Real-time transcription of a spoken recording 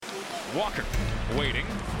Walker waiting,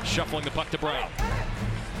 shuffling the puck to Brown.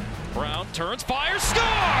 Brown turns, fires, score!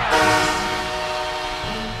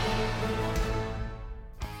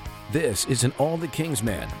 This is an All the Kings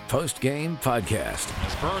Men post-game podcast.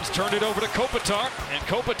 As Burns turned it over to Kopitar, and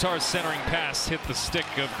Kopitar's centering pass hit the stick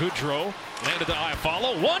of Goudreau, landed to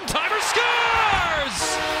Iafallo, one-timer,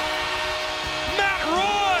 scores! Matt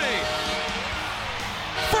Roy!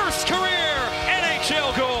 First career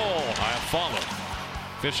NHL goal! Iafallo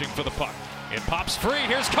fishing for the puck. It pops free,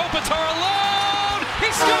 here's Kopitar alone!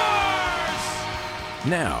 He scores!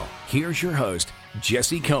 Now, here's your host,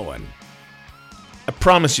 Jesse Cohen. I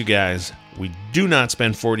promise you guys, we do not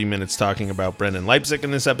spend 40 minutes talking about Brendan Leipzig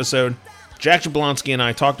in this episode. Jack Jablonski and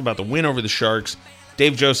I talked about the win over the Sharks.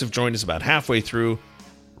 Dave Joseph joined us about halfway through,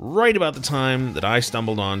 right about the time that I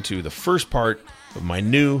stumbled onto the first part of my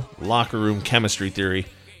new locker room chemistry theory.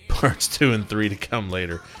 Parts 2 and 3 to come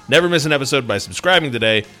later. Never miss an episode by subscribing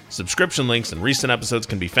today. Subscription links and recent episodes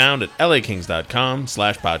can be found at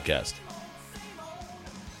lakings.com/podcast.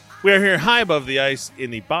 We are here high above the ice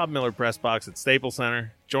in the Bob Miller press box at Staples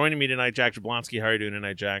Center. Joining me tonight, Jack Jablonski. How are you doing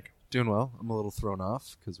tonight, Jack? Doing well. I'm a little thrown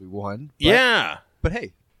off because we won. But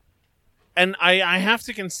hey. And I have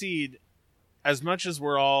to concede, as much as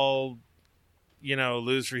we're all,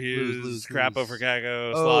 lose for Hughes, Crapo for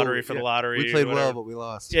Cagos, lottery for the lottery. We played whatever. well, but we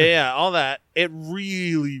lost. Yeah, all that. It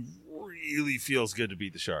really, really feels good to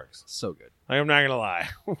beat the Sharks. So good. I'm not going to lie.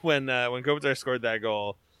 When Kopitar scored that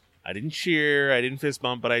goal, I didn't cheer, I didn't fist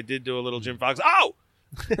bump, but I did do a little Jim Fox. Oh!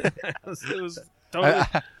 it was totally...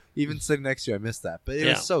 Even sitting next to you, I missed that. But it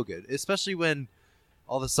was so good, especially when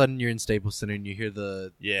all of a sudden you're in Staples Center and you hear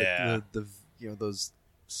the those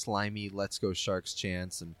slimy "Let's Go Sharks"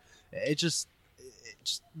 chants, and it just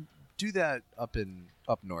do that up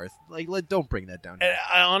north. Like, don't bring that down here.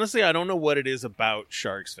 I honestly don't know what it is about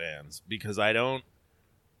Sharks fans, because I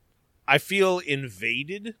feel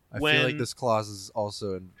invaded. I feel like this clause is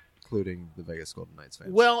also including the Vegas Golden Knights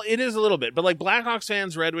fans. Well, it is a little bit, but like Blackhawks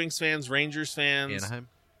fans, Red Wings fans, Rangers fans, Anaheim.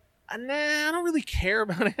 Nah, I don't really care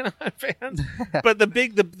about Anaheim fans. But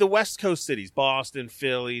the West Coast cities, Boston,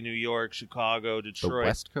 Philly, New York, Chicago, Detroit. The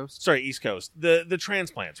West Coast? Sorry, East Coast. The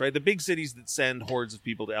transplants, right? The big cities that send hordes of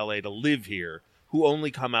people to LA to live here, who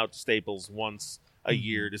only come out to Staples once a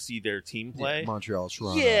year to see their team play. Yeah, Montreal,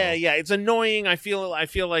 Toronto. Yeah, it's annoying. I feel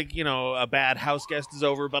like, a bad house guest is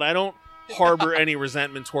over, but I don't harbor any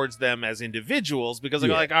resentment towards them as individuals, because I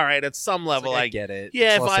go like, all right, at some level, I get it.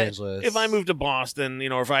 Yeah, it's Los Angeles. If I moved to Boston,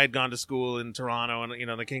 or if I had gone to school in Toronto and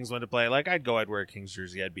the Kings went to play, like I'd wear a Kings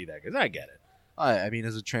jersey, I'd be that good. I get it. I mean,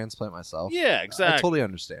 as a transplant myself, yeah, exactly. I totally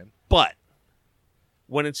understand. But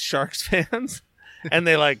when it's Sharks fans and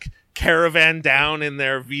they like caravan down in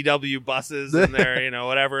their VW buses and their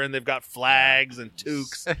whatever, and they've got flags and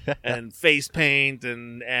toques and face paint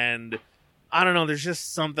and I don't know. There's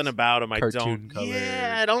just something about them I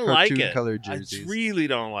don't like it. Colored jerseys. I really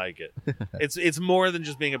don't like it. It's more than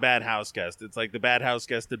just being a bad house guest. It's like the bad house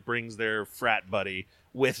guest that brings their frat buddy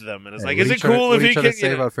with them, and it's like, is it cool if he can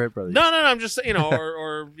say about frat brothers? No. I'm just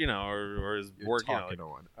or his work.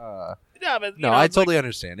 Yeah, but no, I totally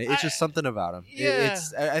understand. It's just something about him. Yeah.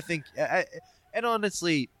 I think, and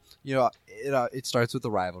honestly, it starts with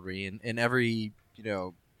the rivalry, and every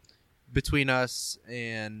between us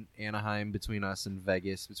and Anaheim, between us and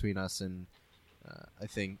Vegas, between us and I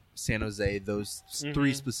think San Jose, those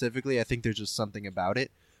three specifically, I think there's just something about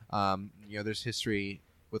it. There's history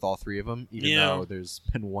with all three of them, even though there's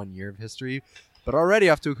been 1 year of history, but already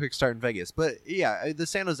off to a quick start in Vegas. But yeah, the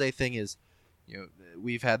San Jose thing is,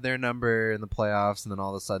 we've had their number in the playoffs, and then all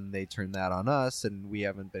of a sudden they turn that on us, and we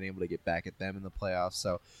haven't been able to get back at them in the playoffs.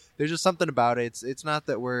 So there's just something about it. It's not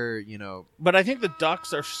that we're, But I think the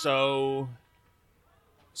Ducks are so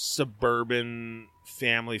suburban,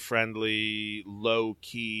 family-friendly,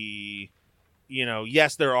 low-key.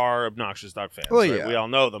 Yes, there are obnoxious Duck fans. Well, right? yeah. We all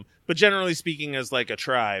know them. But generally speaking, as like a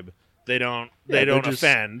tribe, they don't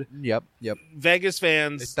offend. Yep. Vegas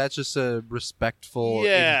fans, That's just a respectful,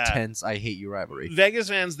 intense "I hate you" rivalry. Vegas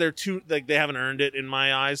fans, they're too they haven't earned it in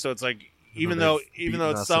my eyes. So it's like even though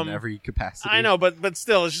it's some in every capacity, I know, but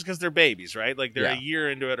still, it's just because they're babies, right? Like they're Yeah. a year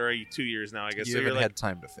into it or 2 years now, I guess. You so haven't you're had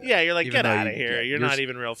time to fit. yeah, you're like, Even get though out of here. You're not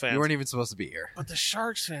even real fans. You weren't even supposed to be here. But the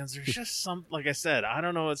Sharks fans, there's just some, like I said, I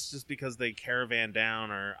don't know. It's just because they caravan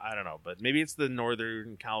down, or I don't know. But maybe it's the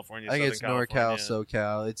Northern California. I think it's Southern NorCal, California.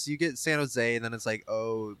 SoCal. It's you get San Jose, and then it's like,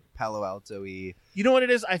 Palo Alto-y. You know what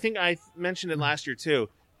it is? I think I mentioned it last year too.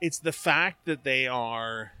 It's the fact that they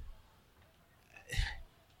are.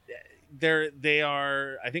 They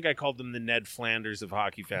are. I think I called them the Ned Flanders of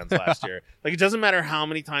hockey fans last year. Like, it doesn't matter how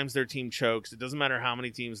many times their team chokes. It doesn't matter how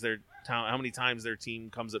many times their how many times their team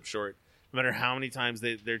comes up short, no matter how many times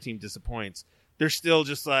their team disappoints, they're still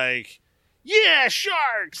just like, yeah,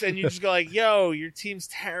 Sharks, and you just go like, yo, your team's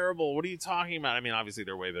terrible. What are you talking about? I mean, obviously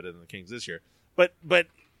they're way better than the Kings this year, but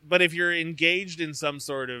if you're engaged in some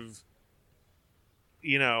sort of,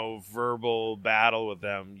 verbal battle with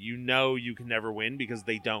them, you can never win because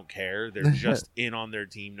they don't care. They're just in on their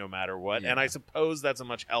team no matter what. Yeah. And I suppose that's a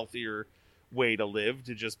much healthier way to live,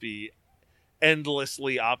 to just be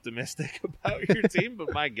endlessly optimistic about your team.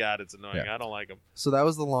 But my God, it's annoying. Yeah. I don't like them. So that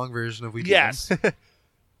was the long version of we did. Yes.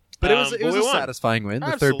 But it was a won. satisfying win.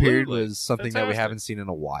 The third period Absolutely. was something that we Fantastic. haven't seen in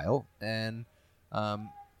a while, and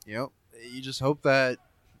you just hope that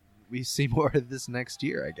we see more of this next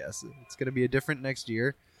year. I guess it's going to be a different next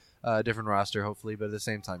year, different roster hopefully, but at the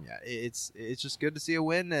same time, yeah, it's just good to see a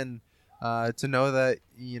win and to know that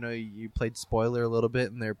you played spoiler a little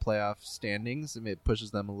bit in their playoff standings, and it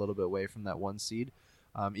pushes them a little bit away from that 1 seed.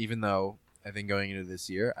 Even though I think going into this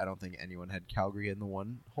year, I don't think anyone had Calgary in the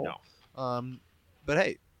 1 hole. No. But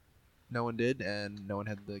hey. No one did, and no one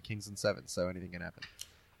had the Kings in 7, so anything can happen.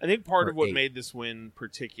 I think part Or of what 8. made this win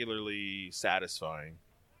particularly satisfying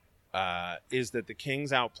is that the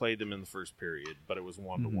Kings outplayed them in the first period, but it was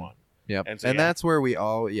 1-1. Yep. And And so, that's where we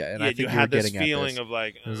all, and I think you we had were this getting feeling at this. of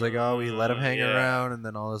like, It was like, oh, we let them hang yeah. around, and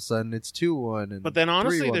then all of a sudden it's 2-1. And But then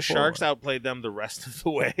honestly, 3-1, the Sharks 4-1. outplayed them the rest of the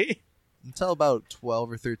way. Until about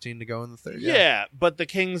 12 or 13 to go in the third. Yeah, but the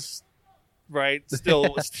Kings, right,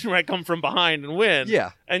 still come from behind and win.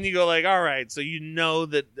 Yeah. And you go like, all right, so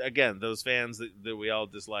that, again, those fans that we all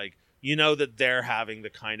dislike, that they're having the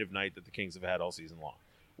kind of night that the Kings have had all season long,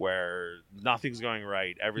 where nothing's going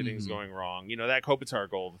right, everything's going wrong. That Kopitar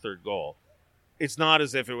goal, the third goal, it's not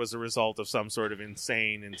as if it was a result of some sort of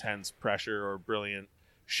insane, intense pressure or brilliant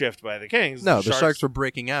shift by the Kings. No, the Sharks were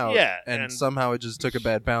breaking out, Yeah, and and- somehow it just took a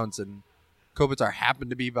bad bounce, and Kopitar happened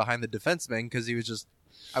to be behind the defenseman because he was just,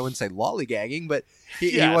 I wouldn't say lollygagging, but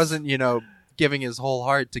he Yes. wasn't, giving his whole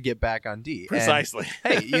heart to get back on D. And, Precisely.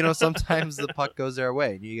 hey, sometimes the puck goes their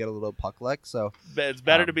way, and you get a little puck luck, so... It's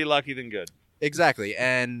better to be lucky than good. Exactly,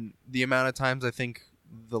 and the amount of times I think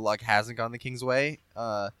the luck hasn't gone the Kings' way,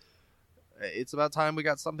 it's about time we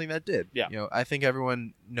got something that did. Yeah. I think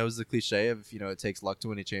everyone knows the cliche of it takes luck to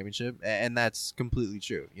win a championship, and that's completely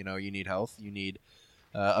true. You need health, you need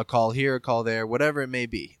a call here, a call there, whatever it may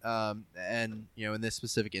be. And in this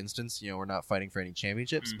specific instance, we're not fighting for any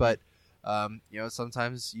championships, but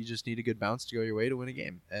sometimes you just need a good bounce to go your way to win a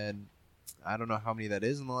game, and I don't know how many that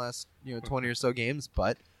is in the last 20 or so games,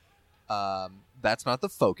 but. That's not the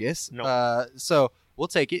focus. No. So we'll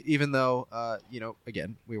take it, even though,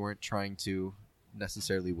 again, we weren't trying to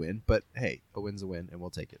necessarily win. But, hey, a win's a win, and we'll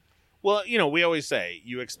take it. Well, we always say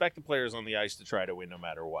you expect the players on the ice to try to win no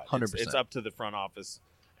matter what. 100%. It's up to the front office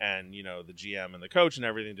and, the GM and the coach and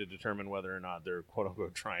everything to determine whether or not they're,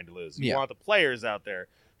 quote-unquote, trying to lose. You want the players out there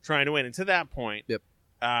trying to win. And to that point... Yep.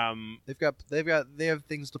 They have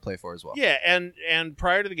things to play for as well. Yeah, and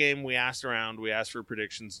prior to the game, we asked around, we asked for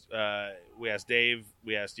predictions. We asked Dave,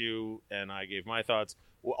 we asked you, and I gave my thoughts.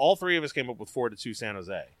 Well, all three of us came up with 4-2 San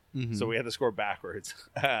Jose, so we had to score backwards.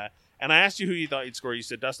 And I asked you who you thought you'd score. You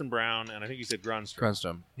said Dustin Brown, and I think you said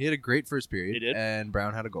Grunstrom. He had a great first period. He did. And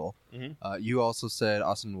Brown had a goal. You also said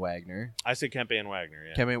Austin Wagner. I said Kempe and Wagner.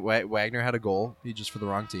 Yeah, Kempe Wagner had a goal. He just for the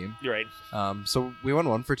wrong team. you're right. So we won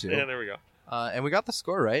 1-2. Yeah, there we go. And we got the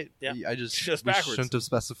score right. Yeah. I just backwards. shouldn't have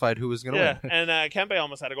specified who was going to Yeah, win. and Kempe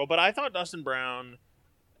almost had a goal, but I thought Dustin Brown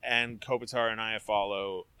and Kopitar and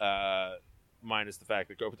Iafallo, minus the fact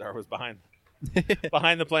that Kopitar was behind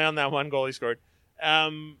the play on that one goal he scored.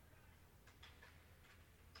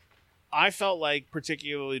 I felt like,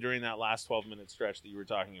 particularly during that last 12-minute stretch that you were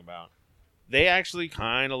talking about, they actually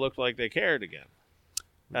kind of looked like they cared again.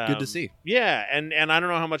 Good to see. Yeah, and I don't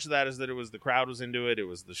know how much of that is that it was the crowd was into it. It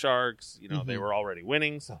was the Sharks. They were already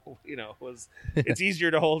winning, so it's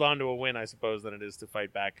easier to hold on to a win, I suppose, than it is to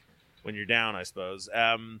fight back when you're down, I suppose.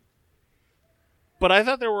 But I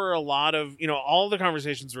thought there were a lot of all the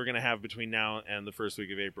conversations we're going to have between now and the first week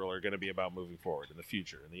of April are going to be about moving forward in the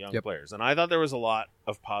future and the young players. And I thought there was a lot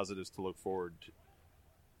of positives to look forward to.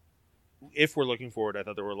 If we're looking forward, I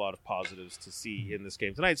thought there were a lot of positives to see in this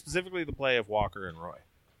game tonight, specifically the play of Walker and Roy.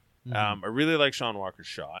 I really like Sean Walker's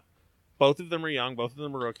shot. Both of them are young. Both of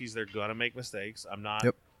them are rookies. They're going to make mistakes. I'm not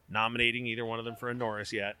nominating either one of them for a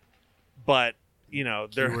Norris yet. But,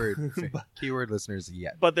 they're... Keyword listeners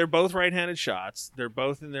yet. But they're both right-handed shots. They're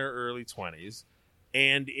both in their early 20s.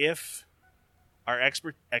 And if our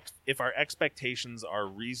expectations are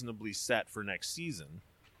reasonably set for next season,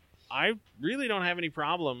 I really don't have any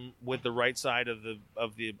problem with the right side of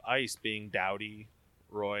the ice being Doughty,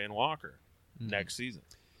 Roy, and Walker next season.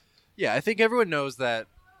 Yeah, I think everyone knows that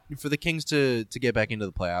for the Kings to get back into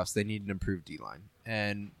the playoffs, they need an improved D-line.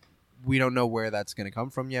 And we don't know where that's going to come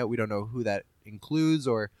from yet. We don't know who that includes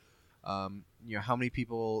or how many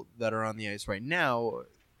people that are on the ice right now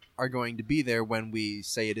are going to be there when we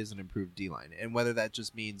say it is an improved D-line. And whether that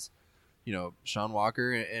just means, Sean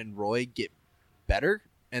Walker and Roy get better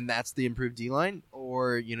and that's the improved D-line,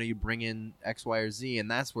 or, you bring in X, Y, or Z and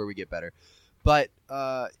that's where we get better. But,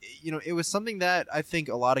 it was something that I think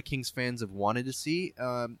a lot of Kings fans have wanted to see,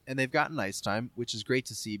 and they've gotten ice time, which is great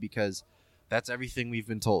to see because that's everything we've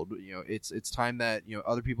been told. It's time that,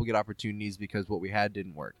 other people get opportunities because what we had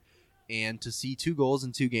didn't work. And to see 2 goals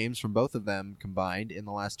in 2 games from both of them combined in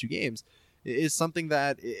the last 2 games is something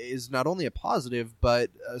that is not only a positive, but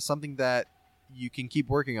something that you can keep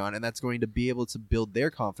working on, and that's going to be able to build their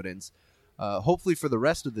confidence hopefully for the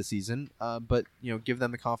rest of the season, but give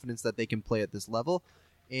them the confidence that they can play at this level,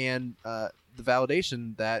 and the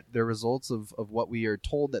validation that their results of what we are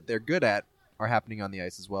told that they're good at are happening on the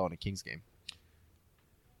ice as well in a Kings game.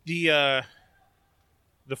 The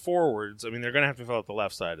forwards, I mean, they're going to have to fill out the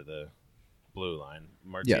left side of the blue line.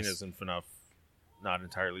 Martinez and Phaneuf, not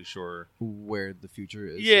entirely sure where the future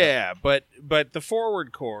is. Yeah, but the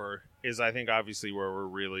forward core is, I think, obviously where we're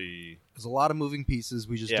really... There's a lot of moving pieces.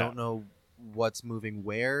 We just don't know what's moving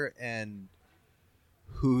where and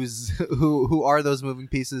who are those moving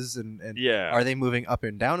pieces and are they moving up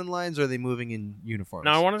and down in lines, or are they moving in uniforms?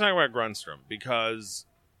 Now I want to talk about Grundstrom because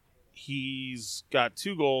he's got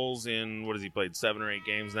 2 goals in, what has he played, 7 or 8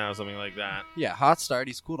 games now, something like that. Yeah, hot start.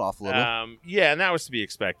 He's cooled off a little. And that was to be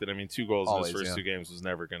expected. I mean, 2 goals in his first 2 games was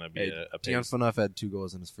never going to be a pace. Dion Phaneuf had 2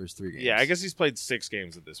 goals in his first 3 games. Yeah, I guess he's played 6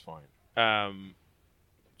 games at this point.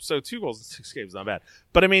 So 2 goals in 6 games, not bad.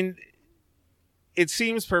 But I mean, it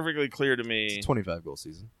seems perfectly clear to me. It's a 25-goal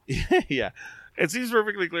season. Yeah. It seems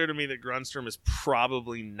perfectly clear to me that Grundstrom is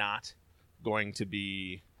probably not going to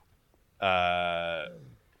be a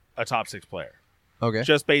top 6 player. Okay.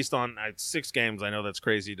 Just based on 6 games, I know that's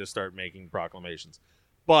crazy to start making proclamations.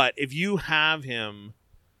 But if you have him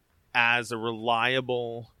as a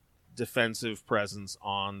reliable defensive presence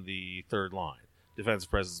on the third line,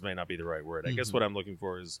 defensive presence may not be the right word. I guess what I'm looking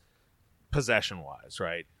for is possession-wise,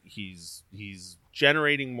 right? He's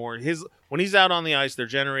generating more. When he's out on the ice, they're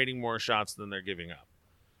generating more shots than they're giving up.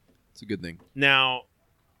 It's a good thing. Now,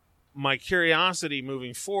 my curiosity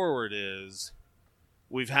moving forward is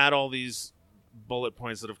we've had all these bullet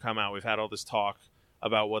points that have come out. We've had all this talk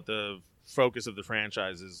about what the focus of the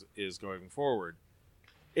franchise is going forward.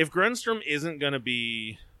 If Grundstrom isn't going to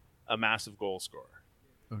be a massive goal scorer,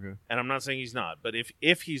 okay, and I'm not saying he's not, but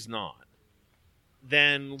if he's not,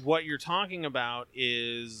 then what you're talking about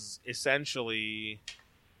is essentially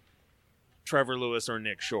Trevor Lewis or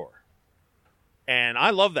Nick Shore. And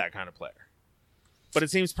I love that kind of player. But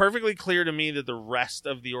it seems perfectly clear to me that the rest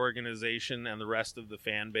of the organization and the rest of the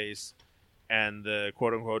fan base and the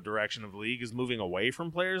quote-unquote direction of the league is moving away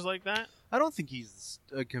from players like that. I don't think he's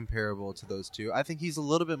comparable to those two. I think he's a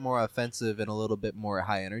little bit more offensive and a little bit more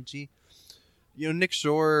high energy. Nick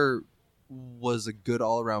Shore was a good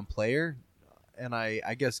all-around player, and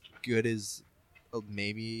I guess good is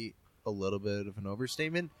maybe a little bit of an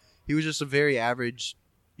overstatement. He was just a very average,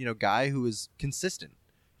 guy who was consistent.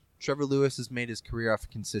 Trevor Lewis has made his career off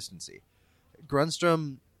of consistency.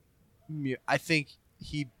 Grundstrom, I think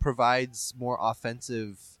he provides more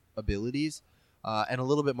offensive abilities and a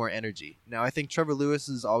little bit more energy. Now, I think Trevor Lewis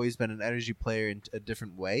has always been an energy player in a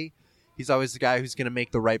different way. He's always the guy who's going to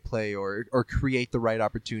make the right play or create the right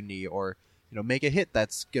opportunity or make a hit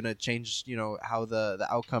that's going to change, how the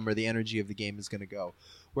outcome or the energy of the game is going to go.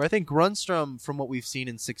 Where I think Grundstrom, from what we've seen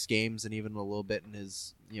in 6 games and even a little bit in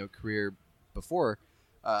his career before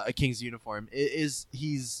a Kings uniform,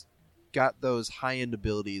 he's got those high-end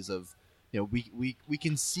abilities of, we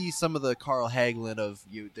can see some of the Carl Hagelin of,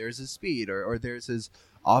 there's his speed or there's his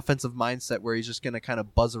offensive mindset where he's just going to kind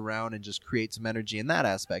of buzz around and just create some energy in that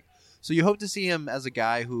aspect. So you hope to see him as a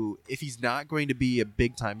guy who, if he's not going to be a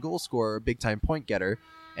big-time goal scorer or a big-time point getter,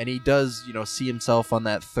 and he does, see himself on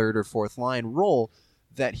that 3rd or 4th line role,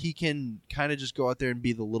 that he can kind of just go out there and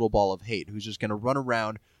be the little ball of hate who's just going to run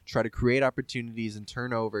around, try to create opportunities and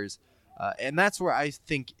turnovers. And that's where I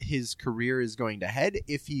think his career is going to head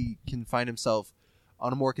if he can find himself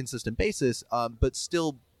on a more consistent basis, but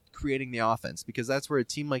still creating the offense, because that's where a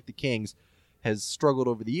team like the Kings has struggled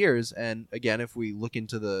over the years. And again, if we look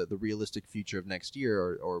into the realistic future of next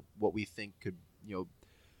year or what we think could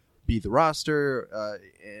be the roster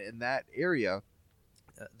in that area,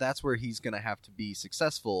 that's where he's going to have to be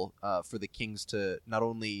successful for the Kings to not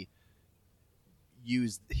only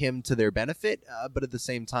use him to their benefit, but at the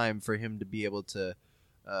same time for him to be able to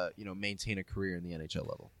maintain a career in the NHL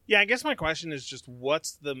level. Yeah, I guess my question is just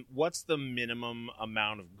what's the minimum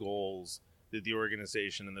amount of goals that the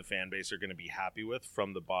organization and the fan base are going to be happy with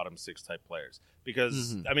from the bottom 6 type players?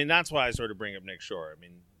 Because, I mean, that's why I sort of bring up Nick Shore. I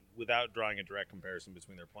mean, without drawing a direct comparison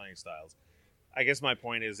between their playing styles, I guess my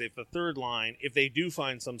point is if the third line, if they do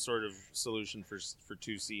find some sort of solution for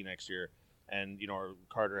 2C next year, and, or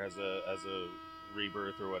Carter has a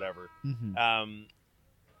rebirth or whatever,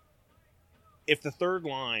 if the third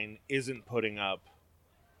line isn't putting up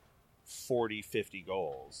 40, 50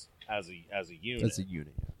 goals as a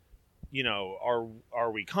unit,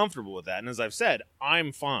 are we comfortable with that? And as I've said,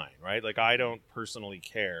 I'm fine, right? Like, I don't personally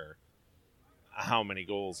care how many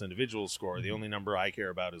goals individuals score. The only number I care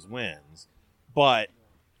about is wins. But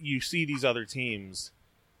you see these other teams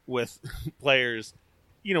with players,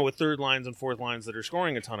 with third lines and fourth lines that are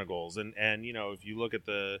scoring a ton of goals. And if you look at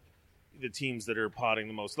the teams that are potting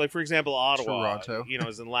the most, like, for example, Ottawa, Toronto.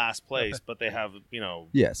 Is in last place, but they have,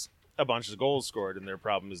 yes, a bunch of goals scored, and their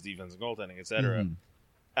problem is defense and goaltending, et cetera.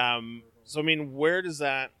 So, I mean, where do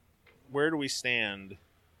we stand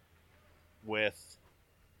with,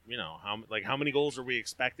 how many goals are we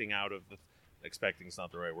expecting out of expecting is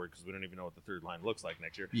not the right word because we don't even know what the third line looks like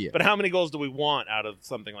next year. Yeah. But how many goals do we want out of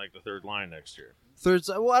something like the third line next year?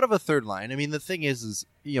 Out of a third line, I mean, the thing is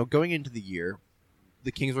going into the year,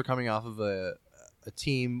 the Kings were coming off of a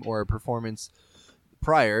team or a performance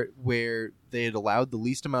prior where they had allowed the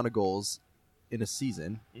least amount of goals in a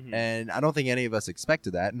season, and I don't think any of us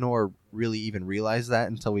expected that, nor really even realized that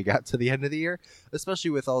until we got to the end of the year,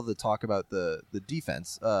 especially with all the talk about the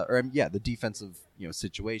defense, the defensive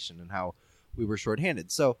situation and how we were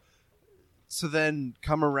shorthanded. So then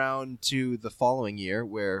come around to the following year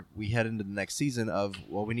where we head into the next season of,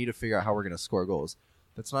 well, we need to figure out how we're going to score goals.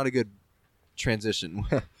 That's not a good transition,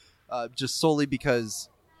 just solely because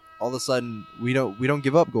all of a sudden we don't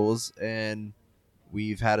give up goals, and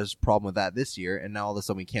we've had a problem with that this year, and now all of a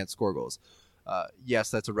sudden we can't score goals.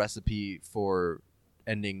 Yes, that's a recipe for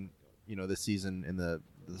ending the season in the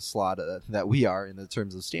slot that we are in the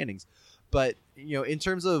terms of standings. But in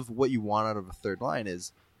terms of what you want out of a third line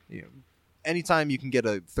is, anytime you can get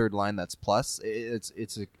a third line that's plus, it's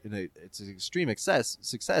an extreme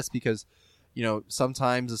success because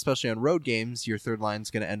sometimes, especially on road games, your third line's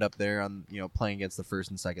going to end up there on playing against the first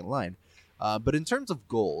and second line. But in terms of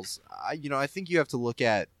goals, I think you have to look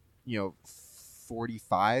at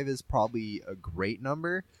 45 is probably a great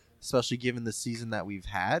number, especially given the season that we've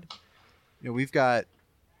had. We've got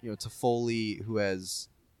Toffoli, who has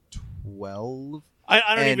 12.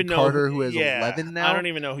 I don't even know Carter, who has 11 now. I don't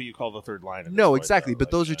even know who you call the third line. No, exactly. But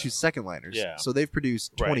those are 2 second liners. Yeah. So they've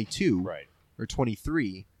produced 22 or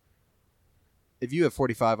 23. If you have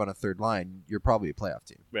 45 on a third line, you're probably a playoff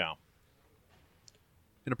team. Yeah.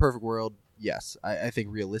 In a perfect world, yes. I think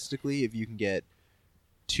realistically, if you can get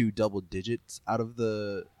 2 double digits out of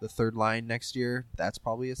the third line next year, that's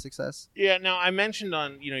probably a success. Yeah, now I mentioned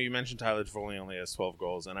you mentioned Tyler Toffoli only has 12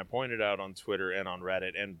 goals, and I pointed out on Twitter and on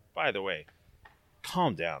Reddit, and by the way,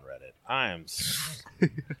 calm down, Reddit. I am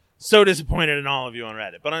so disappointed in all of you on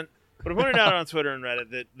Reddit. But I pointed out on Twitter and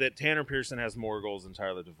Reddit that Tanner Pearson has more goals than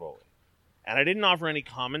Tyler Toffoli. And I didn't offer any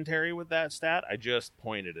commentary with that stat. I just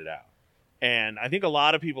pointed it out. And I think a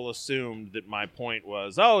lot of people assumed that my point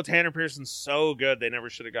was, oh, Tanner Pearson's so good, they never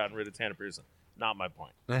should have gotten rid of Tanner Pearson. Not my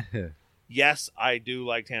point. Yes, I do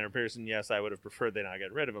like Tanner Pearson. Yes, I would have preferred they not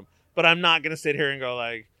get rid of him. But I'm not going to sit here and go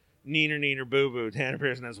like, neener, boo-boo. Tanner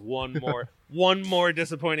Pearson has one more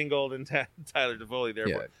disappointing goal than Tyler Toffoli.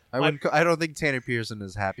 Therefore, I don't think Tanner Pearson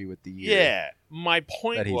is happy with the year. Yeah, my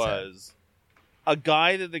point was a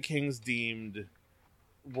guy that the Kings deemed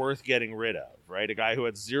worth getting rid of, right? A guy who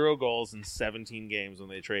had 0 goals in 17 games when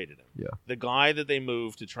they traded him. Yeah. The guy that they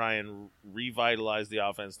moved to try and revitalize the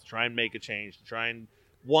offense, to try and make a change, to try and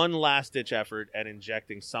one last-ditch effort at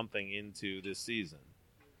injecting something into this season.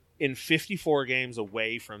 In 54 games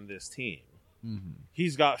away from this team,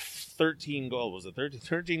 he's got 13 goals. Was it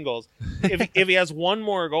 13 goals? If he has one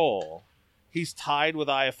more goal, he's tied with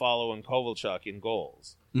Iafallo and Kovalchuk in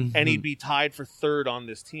goals. And he'd be tied for third on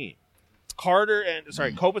this team.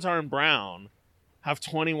 Kopitar and Brown have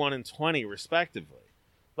 21 and 20 respectively.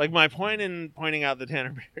 Like, my point in pointing out that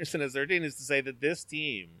Tanner Pearson is 13 is to say that this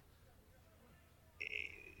team,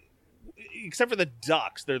 except for the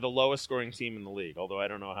Ducks, they're the lowest scoring team in the league. Although I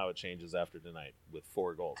don't know how it changes after tonight with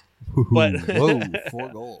 4 goals. But 4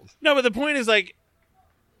 goals. No, but the point is, like,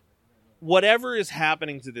 whatever is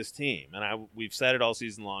happening to this team, and we've said it all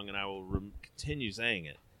season long, and I will continue saying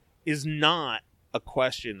it, is not a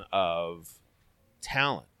question of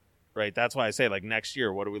talent, right? That's why I say, like, next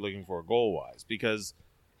year, what are we looking for goal-wise? Because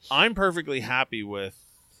I'm perfectly happy with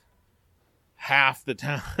half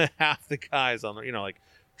the guys on the, like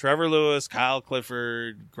Trevor Lewis, Kyle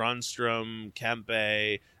Clifford, Grunstrom,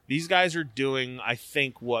 Kempe. These guys are doing, I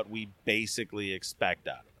think, what we basically expect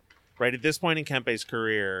out of them. Right at this point in Kempe's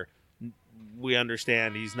career, we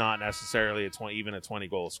understand he's not necessarily even a 20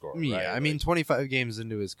 goal scorer. Yeah, right? I mean, 25 games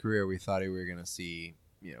into his career, we thought we were going to see,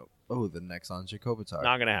 the next Anze Kopitar.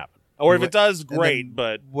 Not going to happen. Or if it does, great.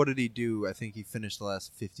 But what did he do? I think he finished the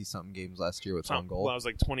last 50-something games last year with one goal. Well, it was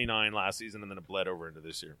like 29 last season, and then it bled over into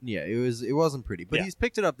this year. Yeah, it wasn't pretty, but he's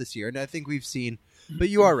picked it up this year, and I think we've seen. But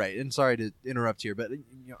you are right, and sorry to interrupt here, but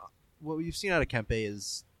what we've seen out of Kempe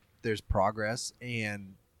is there's progress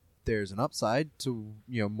and there's an upside to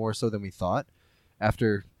more so than we thought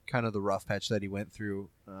after kind of the rough patch that he went through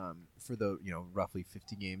for the roughly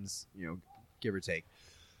 50 games, give or take.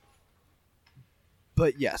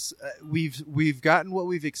 But yes, we've gotten what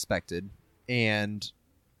we've expected, and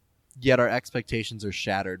yet our expectations are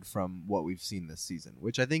shattered from what we've seen this season,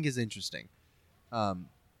 which I think is interesting.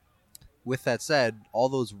 With that said, all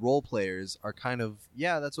those role players are kind of,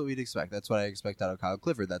 that's what we'd expect. That's what I expect out of Kyle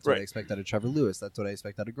Clifford. That's what I expect out of Trevor Lewis. That's what I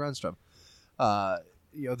expect out of Grunstrom.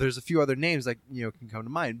 There's a few other names that can come to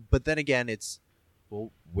mind, but then again, it's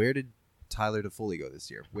where did Tyler Toffoli go this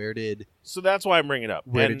year? So that's why I'm bringing it up.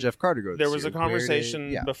 Where did Jeff Carter go this year? There was a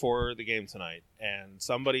conversation before the game tonight, and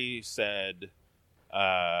somebody said,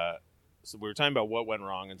 so we were talking about what went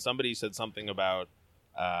wrong, and somebody said something about,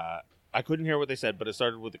 I couldn't hear what they said, but it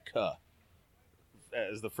started with a K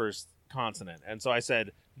as the first consonant. And so I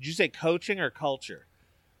said, did you say coaching or culture?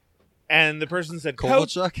 And the person said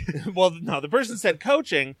Kovalchuk? Well, no, the person said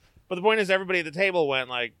coaching, but the point is everybody at the table went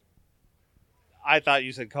like, I thought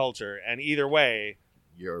you said culture, and either way,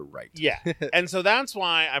 you're right. Yeah. And so that's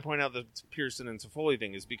why I point out the Pearson and Toffoli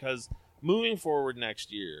thing, is because moving forward next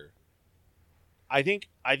year, I think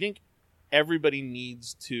everybody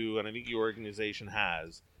needs to, and I think the organization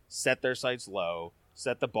has, set their sights low,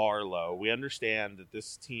 set the bar low. We understand that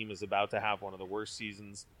this team is about to have one of the worst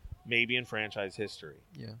seasons maybe in franchise history.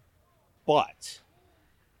 Yeah. But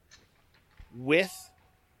with,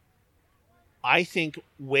 I think,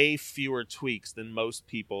 way fewer tweaks than most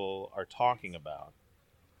people are talking about,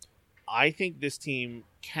 I think this team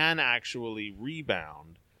can actually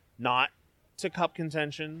rebound, not to cup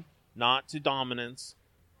contention, not to dominance,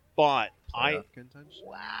 but playoff contention?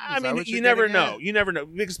 I mean, you never know. You never know,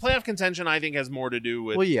 because playoff contention, I think, has more to do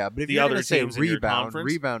with but if the you're other say teams in your conference.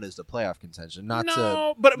 Rebound is the playoff contention, not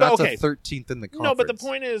okay. 13th in the conference. No, but the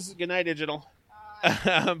point is, good night, Digital.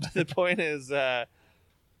 But the point is,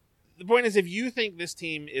 if you think this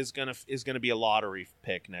team is gonna be a lottery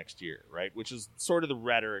pick next year, right? Which is sort of the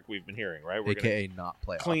rhetoric we've been hearing, right? We're AKA not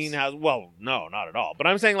playoffs. Clean house. Well, no, not at all. But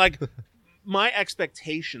I'm saying, like, my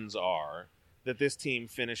expectations are that this team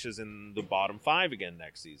finishes in the bottom 5 again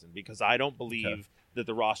next season, because I don't believe that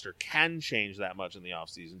the roster can change that much in the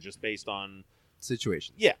offseason just based on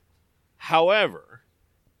situations. Yeah. However,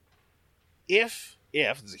 if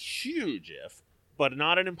it's a huge if, but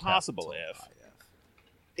not an impossible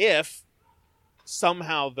if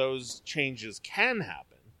somehow those changes can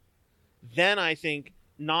happen, then I think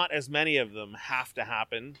not as many of them have to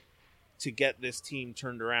happen to get this team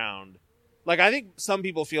turned around. Like, I think some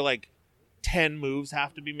people feel like 10 moves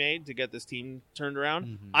have to be made to get this team turned around.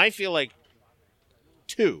 Mm-hmm. I feel like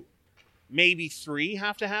 2, maybe 3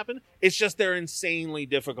 have to happen. It's just they're insanely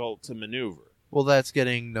difficult to maneuver. Well, that's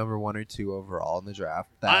getting number 1 or 2 overall in the draft.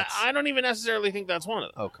 I don't even necessarily think that's one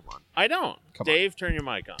of them. Oh, come on. I don't. Dave, turn your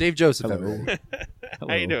mic on. Dave Joseph.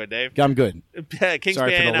 How you doing, Dave? I'm good. Kings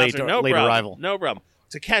Sorry Bay for the announcer. late arrival. No problem.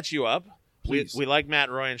 To catch you up, we Please. like Matt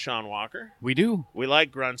Roy and Sean Walker. We do. We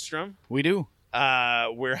like Grunstrom. We do.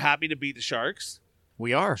 We're happy to beat the Sharks.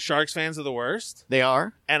 We are. Sharks fans are the worst. They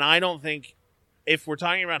are. And I don't think, if we're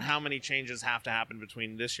talking about how many changes have to happen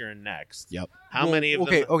between this year and next, how many of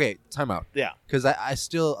them... Okay, time out. Yeah. Because I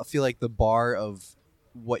still feel like the bar of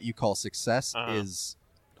what you call success is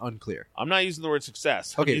unclear. I'm not using the word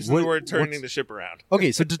success. I'm okay, using the word turning the ship around.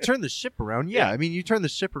 Okay, so to turn the ship around, I mean, you turn the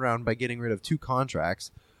ship around by getting rid of 2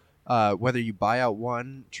 contracts, whether you buy out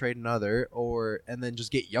one, trade another, and then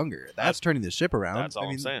just get younger. That's turning the ship around. That's all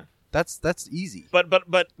I'm saying. That's easy. But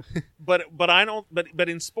I don't. But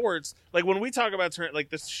in sports, like when we talk about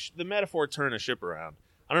the metaphor turn a ship around.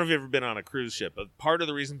 I don't know if you've ever been on a cruise ship, but part of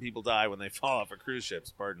the reason people die when they fall off a cruise ship,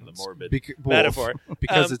 pardon the morbid metaphor,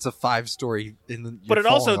 because it's a 5-story. But it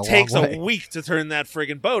also takes a week to turn that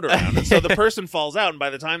friggin' boat around, and so the person falls out, and by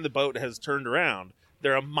the time the boat has turned around,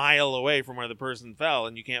 they're a mile away from where the person fell,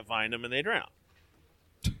 and you can't find them, and they drown.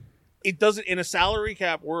 It doesn't, in a salary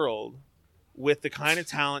cap world, with the kind of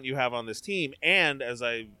talent you have on this team, and as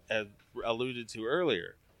I alluded to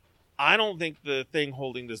earlier, I don't think the thing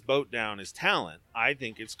holding this boat down is talent. I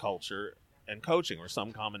think it's culture and coaching, or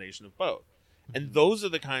some combination of both. And those are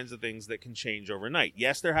the kinds of things that can change overnight.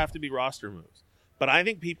 Yes, there have to be roster moves. But I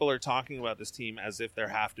think people are talking about this team as if there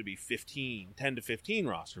have to be 10 to 15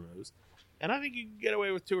 roster moves. And I think you can get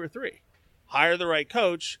away with 2 or 3. Hire the right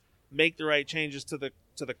coach, make the right changes to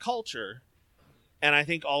the culture, and I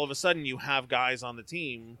think all of a sudden you have guys on the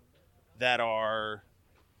team that are,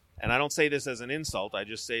 and I don't say this as an insult, I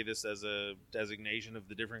just say this as a designation of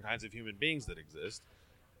the different kinds of human beings that exist.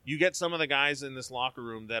 You get some of the guys in this locker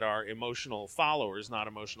room that are emotional followers, not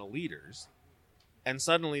emotional leaders, and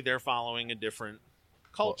suddenly they're following a different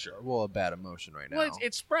culture. Well, a bad emotion right now. Well,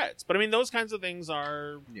 it spreads. But, I mean, those kinds of things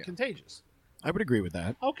are contagious. I would agree with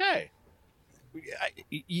that. Okay.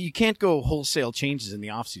 You can't go wholesale changes in the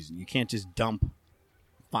offseason. You can't just dump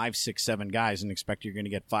 5, 6, 7 guys and expect you're going to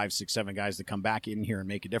get 5, 6, 7 guys to come back in here and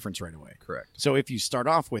make a difference right away. Correct. So if you start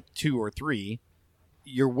off with 2 or 3,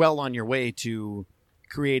 you're well on your way to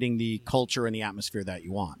creating the culture and the atmosphere that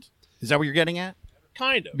you want. Is that what you're getting at?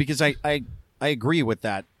 Kind of. Because I agree with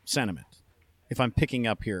that sentiment. If I'm picking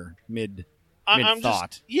up here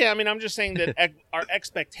mid-thought. I'm just saying that our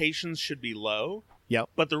expectations should be low. Yep.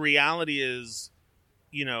 But the reality is,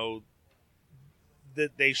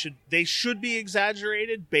 that they should be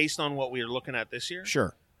exaggerated based on what we are looking at this year.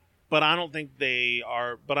 Sure. But I don't think they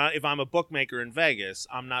are. But if I'm a bookmaker in Vegas,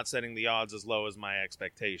 I'm not setting the odds as low as my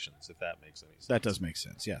expectations, if that makes any sense. That does make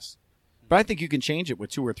sense, yes. But I think you can change it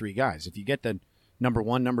with 2 or 3 guys. If you get the number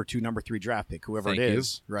 1, number 2, number 3 draft pick, whoever it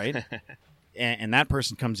is, right? and that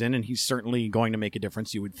person comes in, and he's certainly going to make a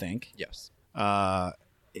difference, you would think. Yes.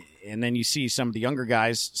 And then you see some of the younger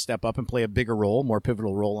guys step up and play a bigger role, more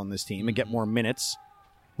pivotal role on this team, and get more minutes,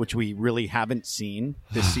 which we really haven't seen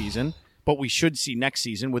this season. But we should see next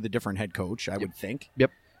season with a different head coach, I would think.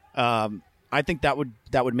 Yep. I think that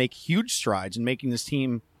would make huge strides in making this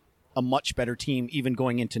team a much better team even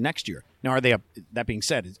going into next year. Now, that being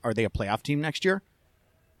said, are they a playoff team next year?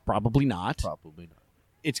 Probably not. Probably not.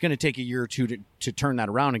 It's going to take a year or two to turn that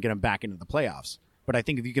around and get them back into the playoffs. But I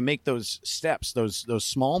think if you can make those steps, those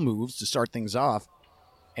small moves to start things off,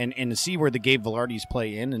 and to see where the Gabe Velarde's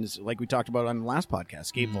play in, and it's like we talked about on the last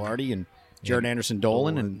podcast, Gabe Velarde and Jared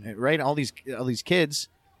Anderson-Dolan, and right, all these kids,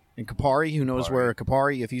 and Kapari, who knows where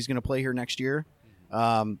Kapari, if he's going to play here next year.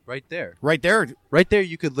 Right there,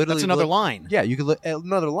 you could literally. That's another line. Yeah, you could look at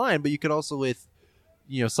another line, but you could also with,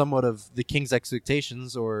 somewhat of the Kings'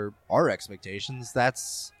 expectations or our expectations.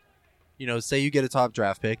 That's, say you get a top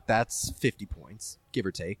draft pick, that's 50 points, give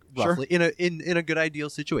or take, roughly, in a good ideal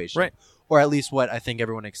situation, right? Or at least what I think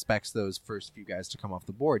everyone expects those first few guys to come off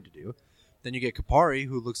the board to do. Then you get Kapari,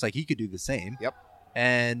 who looks like he could do the same. Yep.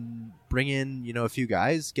 And bring in, a few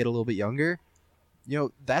guys, get a little bit younger.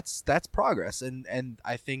 That's progress. And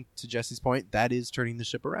I think, to Jesse's point, that is turning the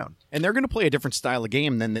ship around. And they're going to play a different style of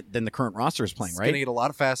game than the current roster is playing, right? It's going to get a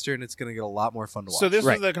lot faster, and it's going to get a lot more fun to watch. So this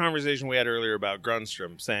was the conversation we had earlier about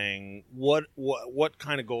Grunstrom, saying what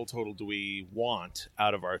kind of goal total do we want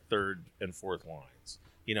out of our third and fourth lines?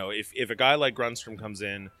 If a guy like Grunstrom comes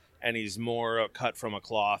in and he's more cut from a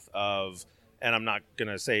cloth of, and I'm not going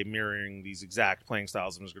to say mirroring these exact playing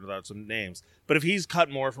styles, I'm just going to throw out some names, but if he's cut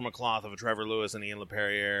more from a cloth of a Trevor Lewis and Ian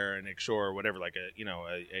LePerriere and Nick Shore or whatever, like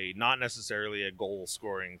a not necessarily a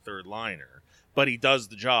goal-scoring third liner, but he does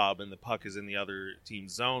the job and the puck is in the other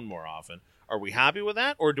team's zone more often, are we happy with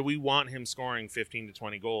that, or do we want him scoring 15 to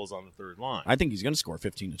 20 goals on the third line? I think he's going to score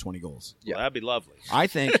 15 to 20 goals. Yeah, that'd be lovely. I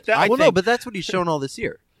think. No, but that's what he's shown all this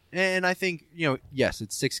year. And I think, yes,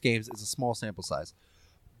 it's 6 games. It's a small sample size.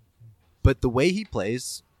 But the way he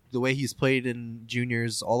plays, the way he's played in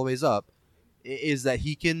juniors all the ways up, is that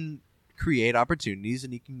he can create opportunities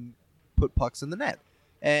and he can put pucks in the net.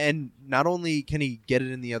 And not only can he get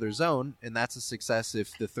it in the other zone, and that's a success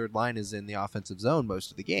if the third line is in the offensive zone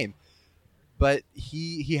most of the game, but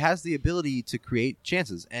he has the ability to create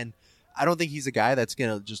chances. And I don't think he's a guy that's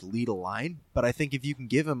going to just lead a line, but I think if you can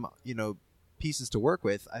give him, pieces to work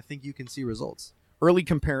with, I think you can see results. Early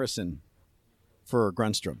comparison for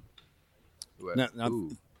Grunstrom. Now,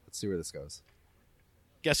 let's see where this goes.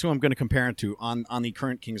 Guess who I'm going to compare him to on the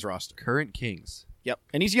current Kings roster? Current Kings. Yep.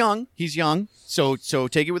 And he's young. So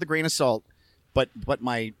take it with a grain of salt. But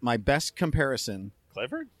my best comparison.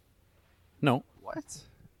 Clifford? No. What?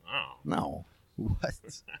 Oh. No. What?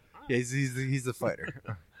 Yeah, he's the fighter.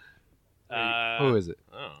 Who is it?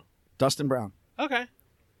 Oh. Dustin Brown. Okay.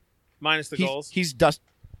 Minus the goals. He's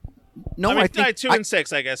No, I think 2 and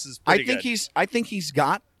 6, I guess, is pretty good. I think he's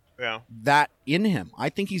got that in him. I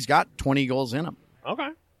think he's got 20 goals in him. Okay.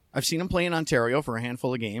 I've seen him play in Ontario for a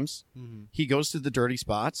handful of games. Mm-hmm. He goes to the dirty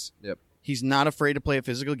spots. Yep. He's not afraid to play a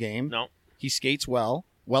physical game. No. He skates well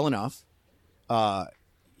enough.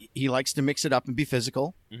 He likes to mix it up and be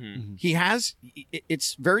physical. Mm-hmm.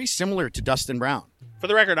 It's very similar to Dustin Brown. For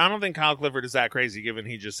the record, I don't think Kyle Clifford is that crazy, given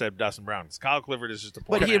he just said Dustin Brown. Kyle Clifford is just a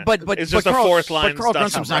point man. It's just a fourth line. But Carl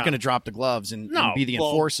Dustin Grundstrom's Brown. not going to drop the gloves and be the well,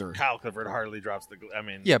 enforcer. Kyle Clifford hardly drops the.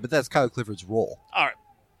 Yeah, but that's Kyle Clifford's role. All right.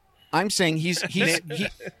 I'm saying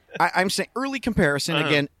I'm saying early comparison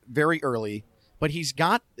again, very early. But he's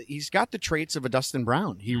got the traits of a Dustin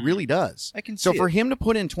Brown. He really does. I can see So for it. him to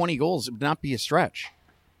put in 20 goals, it would not be a stretch.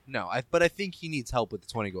 No, but I think he needs help with the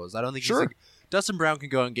 20 goals. I don't think Sure. Dustin Brown can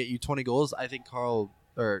go and get you 20 goals. I think Carl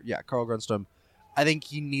Grundstrom, I think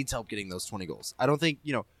he needs help getting those 20 goals. I don't think,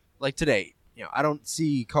 like today, I don't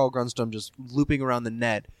see Carl Grundstrom just looping around the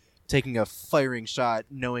net, taking a firing shot,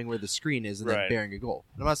 knowing where the screen is, and then bearing a goal.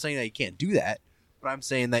 I'm not saying that he can't do that, but I'm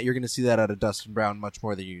saying that you're going to see that out of Dustin Brown much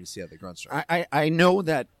more than you're going to see out of the Grundstrom. I know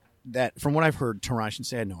that from what I've heard, Toronto, I shouldn't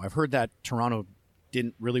say I know. I've heard that Toronto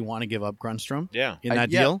didn't really want to give up Grundstrom in that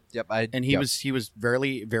deal. Yep. He was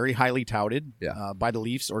very, very highly touted Yeah. by the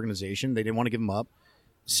Leafs organization. They didn't want to give him up.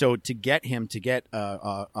 So to get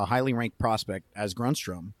a highly ranked prospect as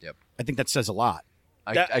Grundstrom, Yep. I think that says a lot.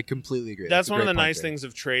 I completely agree. That's a one of great the point nice there. things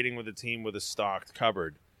of trading with a team with a stocked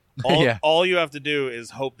cupboard. Yeah. All you have to do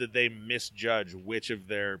is hope that they misjudge which of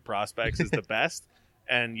their prospects is the best,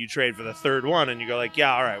 and you trade for the third one, and you go like,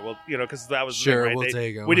 yeah, all right, well, because that was Sure, the thing, right? we'll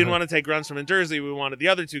take 'em. We didn't want to take Grundstrom and Jersey. We wanted the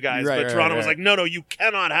other two guys, Right, but right, Toronto was right. like, no, you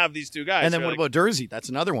cannot have these two guys. And then You're what like, about Jersey? That's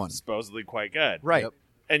another one. supposedly quite good, Right. Yep.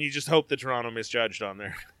 And you just hope that Toronto misjudged on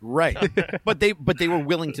there. Right. but they were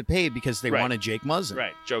willing to pay because they Right. wanted Jake Muzzin.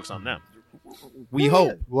 Right, jokes on them. We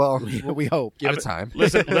hope. Well, We hope. give it time.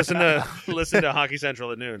 Listen to Hockey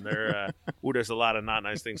Central at noon. There's a lot of not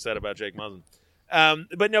nice things said about Jake Muzzin.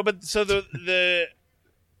 So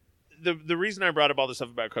the reason I brought up all this stuff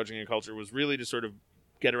about coaching and culture was really to sort of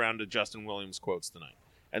get around to Justin Williams quotes tonight,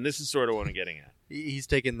 and this is sort of what I'm getting at. He's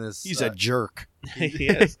taken this. He's a jerk. He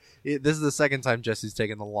is. This is the second time Jesse's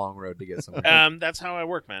taken the long road to get somewhere. That's how I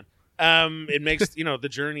work, man. It makes the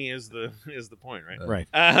journey is the point, right?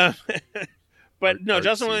 Right. But no,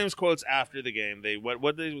 Justin artsy. Williams quotes after the game. They went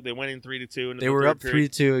in 3-2. They were up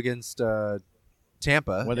 3-2 against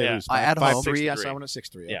Tampa. What they Yeah. lose? At home. 5-3. I 6-3. saw one at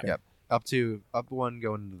 6-3. Yeah. Okay. Yep. Up one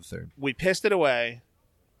going into the third. We pissed it away.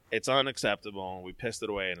 It's unacceptable. We pissed it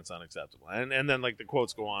away, and it's unacceptable. And then like the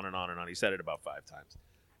quotes go on and on and on. He said it about 5 times.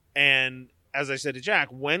 And as I said to Jack,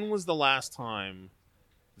 when was the last time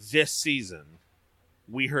this season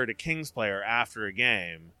we heard a Kings player after a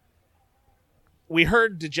game? We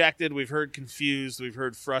heard dejected, we've heard confused, we've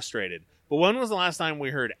heard frustrated. But when was the last time we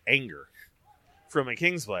heard anger from a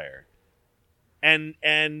Kings player? And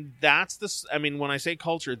that's when I say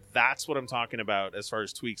culture, that's what I'm talking about as far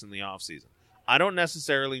as tweaks in the offseason. I don't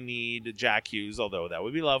necessarily need Jack Hughes, although that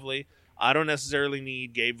would be lovely. I don't necessarily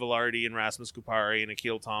need Gabe Vilardi and Rasmus Kupari and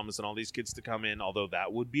Akil Thomas and all these kids to come in, although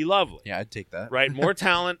that would be lovely. Yeah, I'd take that. Right? More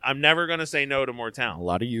talent. I'm never going to say no to more A talent.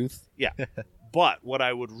 lot of youth. Yeah. But what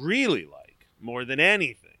I would really like, more than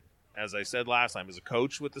anything, as I said last time, is a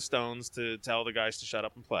coach with the stones to tell the guys to shut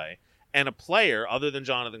up and play, and a player other than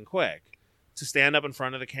Jonathan Quick to stand up in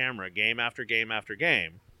front of the camera game after game after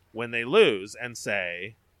game when they lose and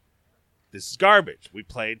say, this is garbage. We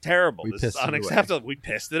played terrible. We This is pissed it away." unacceptable. We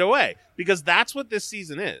pissed it away. Because that's what this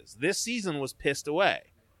season is. This season was pissed away.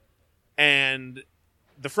 And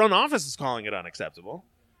the front office is calling it unacceptable.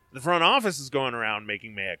 The front office is going around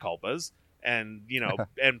making mea culpas and,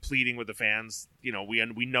 and pleading with the fans,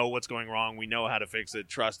 we know what's going wrong. We know how to fix it.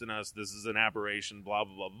 Trust in us. This is an aberration, blah,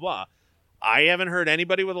 blah, blah, blah, blah. I haven't heard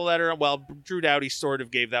anybody with a letter. Well, Drew Doughty sort of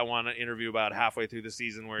gave that one interview about halfway through the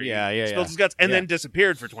season where he spilled his guts and then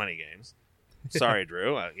disappeared for 20 games. Sorry,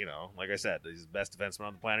 Drew. Like I said, he's the best defenseman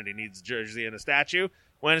on the planet. He needs a jersey and a statue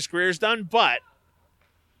when his career's done. But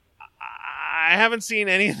I haven't seen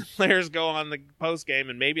any of the players go on the post game,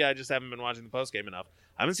 and maybe I just haven't been watching the post game enough.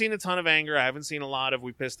 I haven't seen a ton of anger. I haven't seen a lot of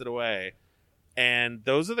we pissed it away. And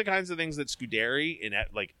those are the kinds of things that Scuderi, in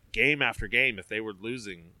game after game, if they were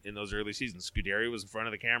losing in those early seasons, Scuderi was in front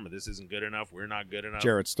of the camera. This isn't good enough. We're not good enough.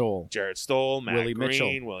 Jarrett Stoll. Matt Willie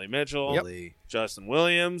Green, Willie Mitchell, Yep. Justin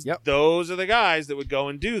Williams. Yep. Those are the guys that would go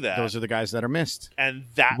and do that. Those are the guys that are missed. And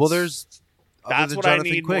that's That's what I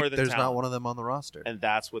need Quick, more than there's talent. not one of them on the roster. and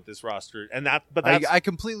that's what this roster that's I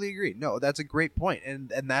completely agree. No, that's a great point, and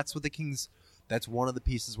that's what the Kings. That's one of the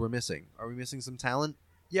pieces we're missing. Are we missing some talent?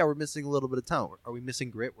 Yeah, we're missing a little bit of talent. Are we missing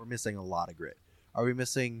grit? We're missing a lot of grit. Are we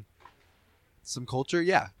missing some culture?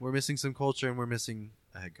 Yeah, we're missing some culture, and we're missing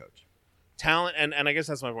a head coach. talent, and I guess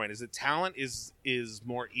that's my point, is that talent is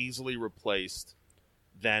more easily replaced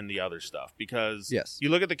than the other stuff. Because Yes. you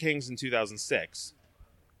look at the Kings in 2006,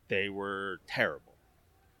 they were terrible,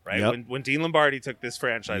 right? Yep. When Dean Lombardi took this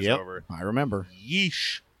franchise over, I remember.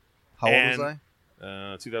 yeesh. How old was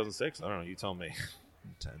I? 2006? I don't know. You tell me.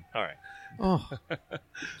 10. All right. Oh,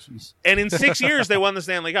 jeez. And in 6 years, they won the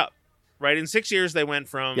Stanley Cup, right? In 6 years, they went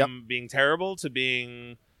from Yep. being terrible to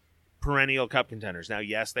being perennial cup contenders. Now,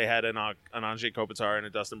 yes, they had an Andrzej Kopitar and a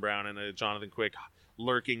Dustin Brown and a Jonathan Quick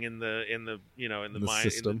lurking in the mind.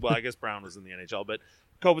 system. Well, I guess Brown was in the NHL, but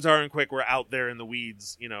Kopitar and Quick were out there in the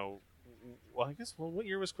weeds. Well, I guess. Well, what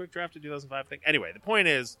year was Quick drafted? 2005. I think. Anyway, the point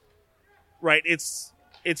is, right? It's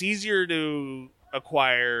easier to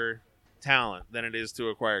acquire talent than it is to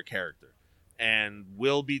acquire character, and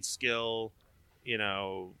will beats skill.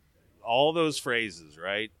 All those phrases,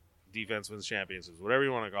 right? Defense wins championships, whatever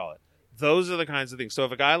you want to call it. Those are the kinds of things. So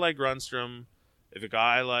if a guy like Grunstrom, if a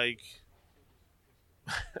guy like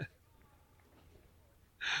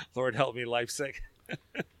Lord help me, Leipzig.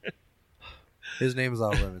 His name is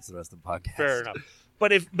off limits the rest of the podcast. Fair enough.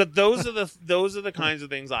 But those are the kinds of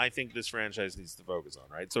things I think this franchise needs to focus on,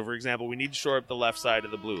 right? So for example, we need to shore up the left side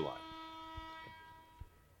of the blue line.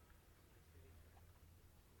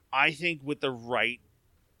 I think with the right,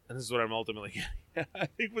 and this is what I'm ultimately getting at, I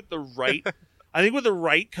think with the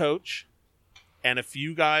right coach and a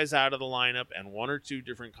few guys out of the lineup and one or two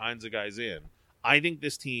different kinds of guys in, I think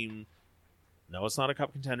this team, no, it's not a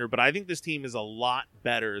cup contender, but I think this team is a lot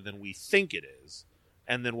better than we think it is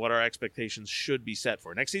and than what our expectations should be set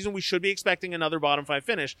for. Next season, we should be expecting another bottom five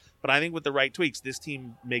finish, but I think with the right tweaks, this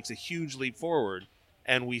team makes a huge leap forward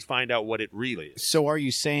and we find out what it really is. So are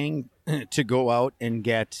you saying to go out and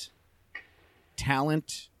get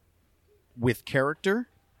talent with character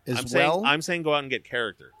as well? I'm saying go out and get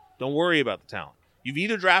character. Don't worry about the talent. You've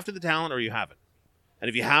either drafted the talent or you haven't. And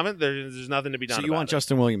if you haven't, there's nothing to be done about it. So you want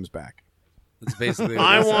Justin Williams back? That's basically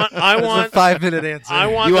I want a 5-minute answer. I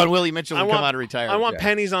want You the- want Willie Mitchell to come out of retirement? I want Yeah.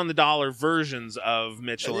 pennies on the dollar versions of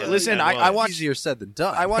Mitchell. and- Listen, and I Williams. watched- Easier said than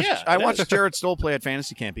done. I watched Yeah, I it watched is. Jared Stoll play at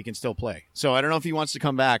fantasy camp. He can still play. So I don't know if he wants to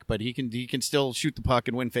come back, but he can still shoot the puck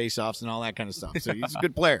and win faceoffs and all that kind of stuff. So he's a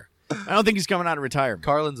good player. I don't think he's coming out of retirement.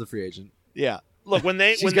 Carlin's a free agent. Yeah. Look, when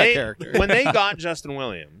they She's got character. when they got Justin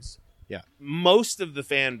Williams, Yeah. most of the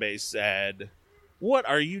fan base said, "What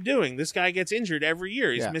are you doing? This guy gets injured every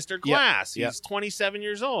year. He's Yeah. Mr. Yeah. Glass. Yeah. He's 27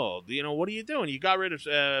 years old. What are you doing? You got rid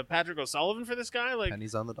of Patrick O'Sullivan for this guy?"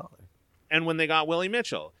 Pennies on the dollar. And when they got Willie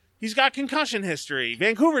Mitchell, he's got concussion history.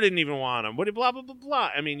 Vancouver didn't even want him. What? Blah blah blah blah.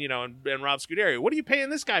 I mean, and Rob Scuderi. What are you paying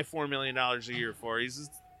this guy $4 million a year for? He's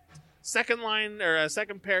a second line or a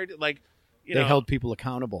second pair. They held people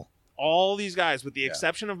accountable. all these guys, with the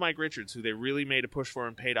exception of Mike Richards, who they really made a push for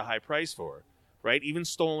and paid a high price for, right? Even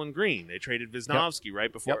Stolen Green, they traded Wisnowski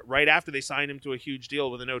right after they signed him to a huge deal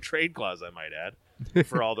with a no trade clause, I might add.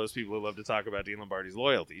 For all those people who love to talk about Dean Lombardi's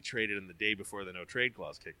loyalty, he traded him the day before the no trade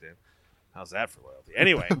clause kicked in. How's that for loyalty?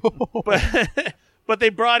 Anyway, but they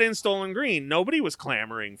brought in Stolen Green. Nobody was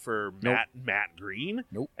clamoring for Matt Green.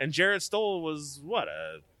 Nope. And Jarrett Stoll was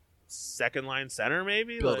a second line center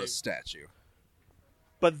maybe? Build a statue.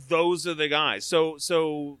 But those are the guys.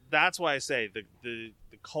 So that's why I say the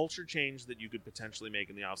culture change that you could potentially make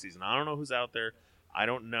in the offseason. I don't know who's out there. I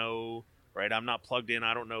don't know, right? I'm not plugged in.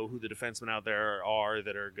 I don't know who the defensemen out there are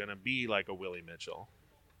that are going to be like a Willie Mitchell.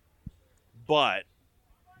 But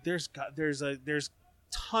there's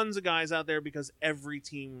tons of guys out there because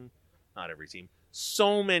not every team,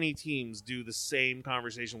 so many teams do the same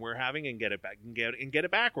conversation we're having and get it back and get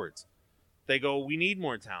it backwards. They go, we need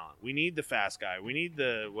more talent. We need the fast guy. We need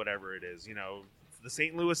the whatever it is. The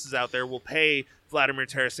St. Louis is out there will pay Vladimir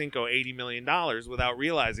Tarasenko $80 million without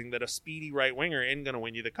realizing that a speedy right winger isn't going to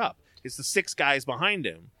win you the cup. It's the six guys behind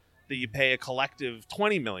him that you pay a collective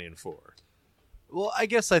 $20 million for. Well, I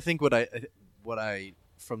guess I think what I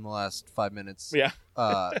from the last 5 minutes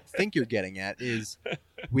think you're getting at is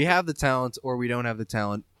we have the talent or we don't have the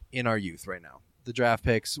talent in our youth right now. The draft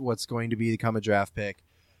picks, what's going to become a draft pick,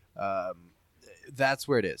 that's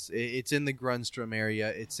where it is. It's in the Grunstrom area.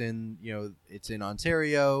 It's in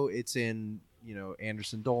Ontario. It's in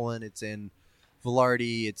Anderson Dolan. It's in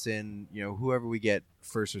Velarde. It's in whoever we get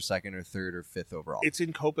first or second or third or fifth overall. It's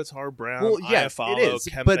in Kopitar, Brown, Well, yes, Iafallo, it is.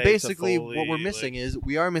 Kempe, But basically, Toffoli, what we're missing is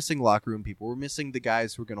we are missing locker room people. We're missing the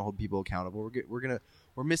guys who are going to hold people accountable.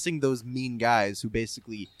 We're missing those mean guys who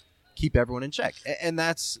basically keep everyone in check. And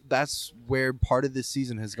that's where part of this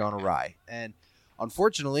season has gone awry. And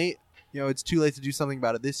unfortunately, it's too late to do something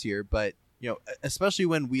about it this year. But especially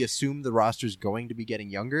when we assume the roster is going to be getting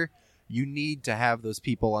younger, you need to have those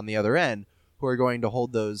people on the other end who are going to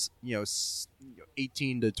hold those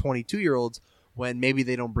 18 to 22 year olds when maybe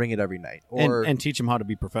they don't bring it every night, or and teach them how to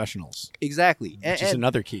be professionals. Exactly, Which is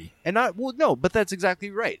another key. And not no, but that's exactly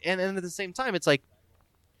right. And at the same time, it's like,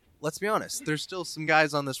 let's be honest, there's still some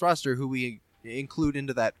guys on this roster who we include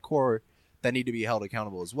into that core that need to be held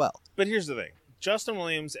accountable as well. But here's the thing. Justin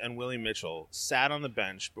Williams and Willie Mitchell sat on the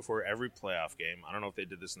bench before every playoff game. I don't know if they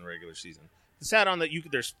did this in the regular season. They sat on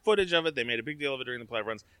there's footage of it. They made a big deal of it during the playoff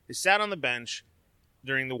runs. They sat on the bench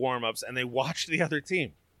during the warm-ups, and they watched the other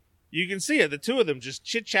team. You can see it. The two of them just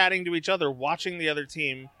chit-chatting to each other, watching the other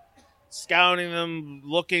team, scouting them,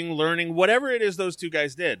 looking, learning, whatever it is those two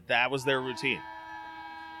guys did. That was their routine.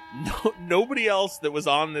 Nobody else that was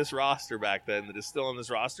on this roster back then that is still on this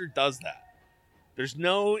roster does that. There's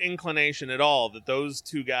no inclination at all that those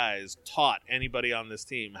two guys taught anybody on this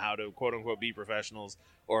team how to, quote-unquote, be professionals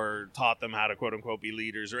or taught them how to, quote-unquote, be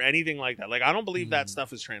leaders or anything like that. Like, I don't believe that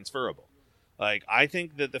stuff is transferable. Like, I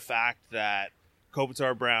think that the fact that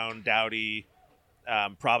Kopitar, Brown, Doughty,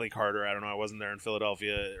 probably Carter, I don't know, I wasn't there in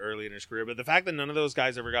Philadelphia early in his career, but the fact that none of those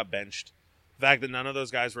guys ever got benched, the fact that none of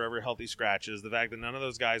those guys were ever healthy scratches, the fact that none of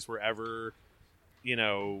those guys were ever,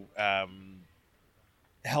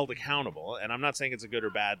 held accountable. And I'm not saying it's a good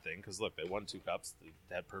or bad thing because, look, they won 2 cups.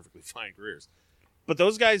 They had perfectly fine careers. But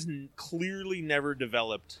those guys clearly never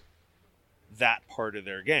developed that part of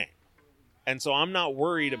their game. And so I'm not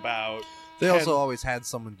worried about... They also always had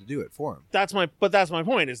someone to do it for them. That's my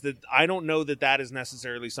point, is that I don't know that is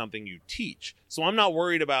necessarily something you teach. So I'm not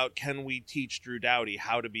worried about, can we teach Drew Doughty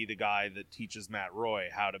how to be the guy that teaches Matt Roy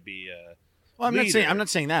how to be a leader. I'm not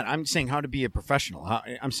saying that. I'm saying how to be a professional.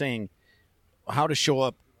 I'm saying how to show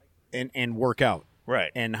up and work out,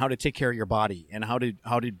 right? And how to take care of your body, and how to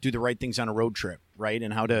do the right things on a road trip, right?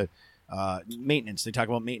 And how to maintenance. They talk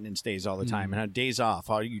about maintenance days all the time, and how days off,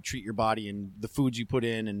 how you treat your body, and the foods you put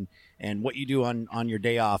in, and what you do on your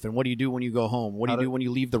day off, and what do you do when you go home? What do you do when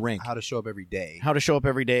you leave the rink? How to show up every day. How to show up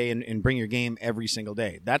every day and bring your game every single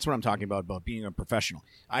day. That's what I'm talking about being a professional.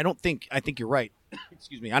 I think you're right.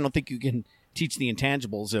 Excuse me. I don't think you can teach the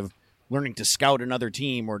intangibles of learning to scout another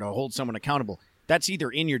team or to hold someone accountable. That's either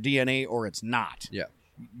in your DNA or it's not. Yeah.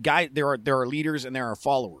 There are leaders and there are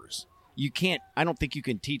followers. I don't think you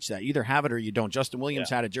can teach that. You either have it or you don't. Justin Williams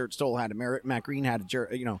had it. Jarrett Stoll had it. Matt Green had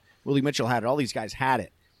it. Willie Mitchell had it. All these guys had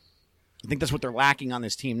it. I think that's what they're lacking on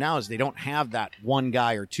this team now is they don't have that one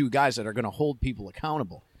guy or two guys that are going to hold people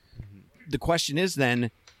accountable. Mm-hmm. The question is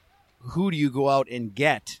then, who do you go out and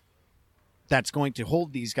get that's going to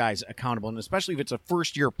hold these guys accountable? And especially if it's a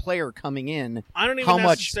first-year player coming in, I don't even how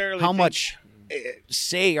necessarily much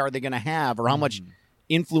say are they going to have, or how much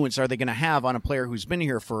influence are they going to have on a player who's been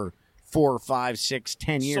here for 4, 5, 6,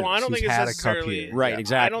 10 years? So I don't think it's necessarily right.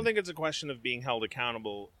 Exactly. I don't think it's a question of being held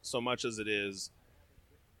accountable so much as it is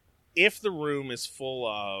if the room is full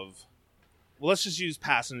of. Well, let's just use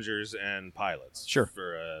passengers and pilots,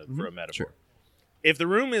 for a metaphor. Sure. If the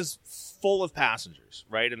room is full of passengers,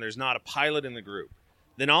 right, and there's not a pilot in the group,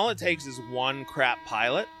 then all it takes is one crap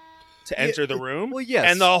pilot to enter the room. Well, yes.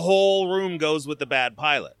 And the whole room goes with the bad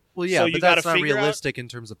pilot. Well, yeah, so but you that's gotta not realistic in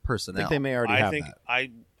terms of personnel. I think they may already have that.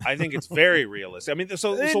 I think it's very realistic. I mean,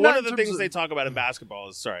 so one of the things they talk about in basketball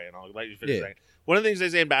is, sorry, and I'll let you finish a second. One of the things they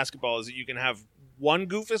say in basketball is that you can have one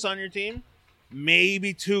goofus on your team,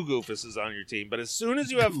 maybe 2 goofuses on your team, but as soon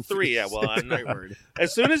as you have 3, I'm not worried.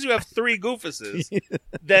 As soon as you have 3 goofuses,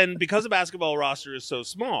 then because the basketball roster is so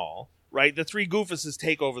small, right, the 3 goofuses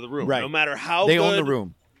take over the room. Right. No matter how they good, own the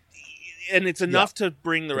room. And it's enough to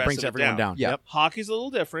bring the rest brings of it everyone down. Yeah. Yep. Hockey's a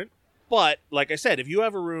little different, but like I said, if you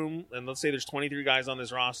have a room, and let's say there's 23 guys on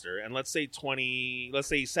this roster, and let's say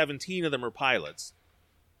 17 of them are pilots,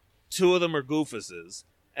 2 of them are goofuses,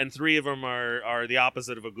 and 3 of them are the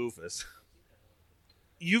opposite of a goofus.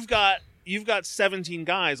 You've got 17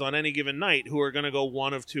 guys on any given night who are going to go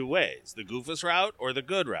one of 2 ways: the goofus route or the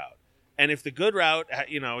good route. And if the good route,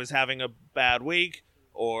 is having a bad week,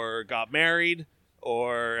 or got married,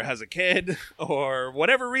 or has a kid, or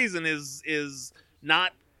whatever reason is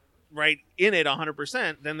not right in it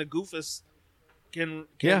 100%, then the goofus can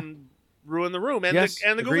ruin the room, and the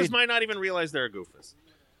agreed. goofus might not even realize they're a goofus.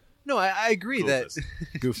 No, I agree Goofus.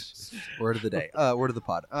 that goofus. Word of the day. Word of the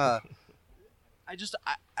pod. I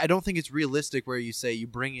don't think it's realistic where you say you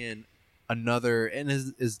bring in another, and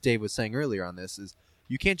as Dave was saying earlier on this, is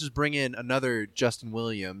you can't just bring in another Justin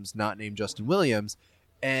Williams, not named Justin Williams,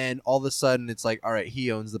 and all of a sudden it's like, all right,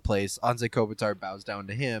 he owns the place. Anze Kopitar bows down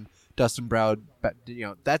to him. Dustin Brown,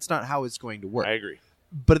 that's not how it's going to work. I agree.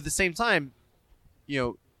 But at the same time,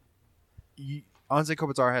 Anze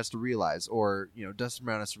Kopitar has to realize, or Dustin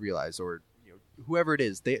Brown has to realize, or whoever it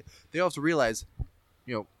is, they all have to realize,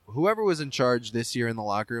 whoever was in charge this year in the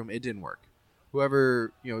locker room, it didn't work.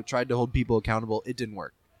 whoever tried to hold people accountable, it didn't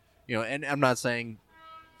work. And I'm not saying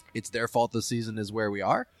it's their fault the season is where we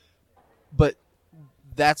are, but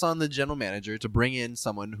that's on the general manager to bring in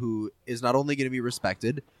someone who is not only going to be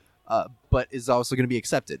respected, but is also going to be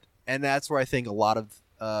accepted. And that's where I think a lot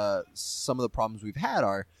of some of the problems we've had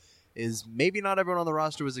is maybe not everyone on the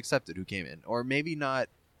roster was accepted who came in, or maybe not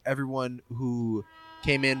everyone who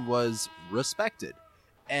came in was respected.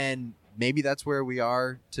 And maybe that's where we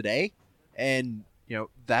are today. And,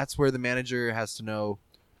 that's where the manager has to know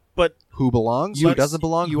who belongs, who doesn't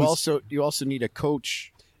belong. You also need a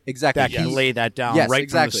coach exactly that can lay that down right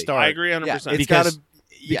from the start. I agree 100%.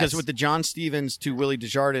 Because with the John Stevens to Willie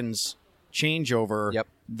Desjardins changeover,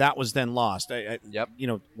 that was then lost.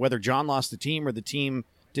 Whether John lost the team or the team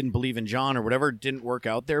didn't believe in John or whatever didn't work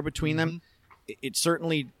out there between them, it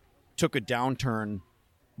certainly took a downturn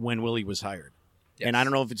when Willie was hired. Yes. And I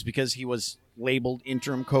don't know if it's because he was labeled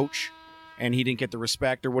interim coach and he didn't get the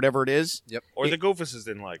respect or whatever it is. Yep. Or the Goofuses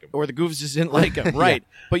didn't like him. Right.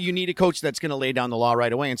 But you need a coach that's going to lay down the law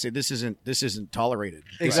right away and say this isn't tolerated.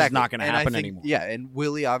 Exactly. This is not going to happen anymore. Yeah, and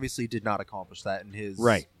Willie obviously did not accomplish that in his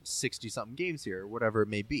 60-something games here, or whatever it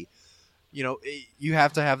may be. You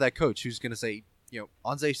have to have that coach who's going to say,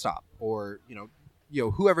 Anze, stop, or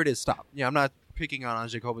whoever it is, stop. I'm not picking on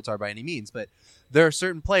Anze Kopitar by any means, but there are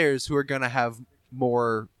certain players who are going to have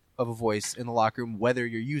more of a voice in the locker room, whether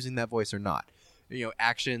you're using that voice or not.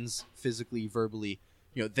 Actions, physically, verbally,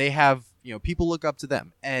 they have, people look up to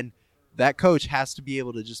them, and that coach has to be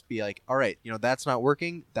able to just be like, all right, that's not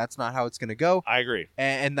working. That's not how it's going to go. I agree.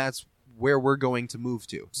 And that's where we're going to move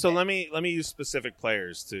to. So let me use specific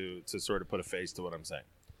players to sort of put a face to what I'm saying.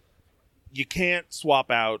 You can't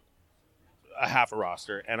swap out a half a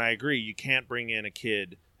roster, and I agree, you can't bring in a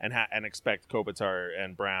kid and expect Kopitar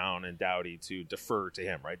and Brown and Doughty to defer to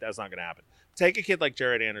him, right? That's not going to happen. Take a kid like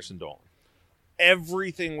Jared Anderson-Dolan.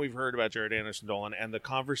 Everything we've heard about Jared Anderson-Dolan and the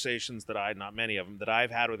conversations not many of them, that I've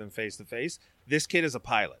had with him face-to-face, this kid is a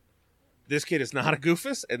pilot. This kid is not a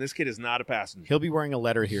goofus, and this kid is not a passenger. He'll be wearing a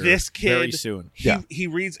letter here very soon. He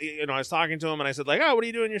reads, I was talking to him, and I said, like, oh, what do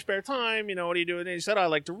you do in your spare time? What do you do? And he said, I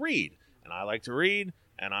like to read. And I like to read,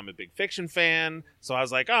 and I'm a big fiction fan. So I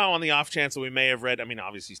was like, on the off chance that we may have read,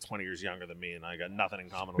 obviously he's 20 years younger than me, and I got nothing in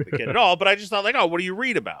common with the kid at all. But I just thought, like, what do you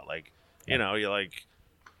read about? Like, you like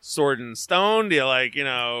Sword and Stone? Do you like,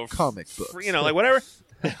 comic books? Like whatever.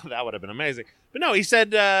 That would have been amazing. But no, he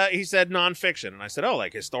said nonfiction. And I said,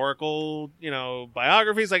 like historical,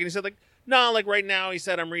 biographies? Like, and he said, like, no, like right now, he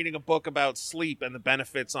said, I'm reading a book about sleep and the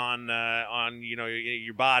benefits on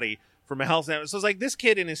your body from a health standpoint. So it's like this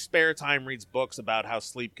kid in his spare time reads books about how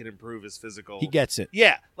sleep can improve his physical. He gets it.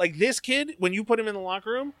 Yeah. Like this kid, when you put him in the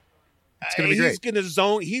locker room, it's going to be great. He's going to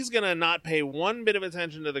zone. He's going to not pay one bit of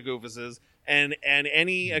attention to the Goofuses and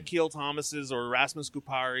any Akil Thomases or Rasmus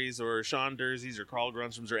Kuparis or Sean Durzees or Carl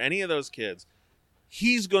Grunstroms or any of those kids.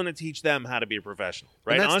 He's going to teach them how to be a professional,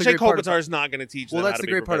 right? Anze Kopitar is not going to teach them how to be a professional. Well, that's the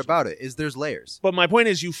great part about it, is there's layers. But my point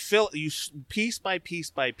is you piece by piece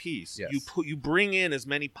by piece, yes. you bring in as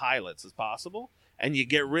many pilots as possible, and you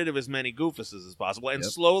get rid of as many goofuses as possible. And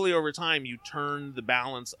slowly over time, you turn the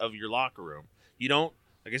balance of your locker room. You don't,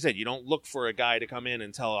 like I said, you don't look for a guy to come in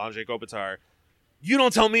and tell Anze Kopitar, you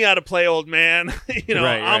don't tell me how to play, old man.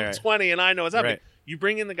 I'm 20 and I know what's happening. Right. You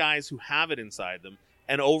bring in the guys who have it inside them.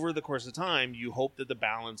 And over the course of time, you hope that the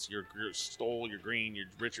balance, your Stoll, your Green, your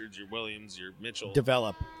Richards, your Williams, your Mitchell,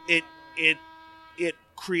 develop. It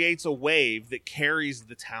creates a wave that carries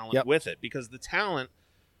the talent with it. Because the talent,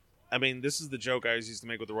 this is the joke I always used to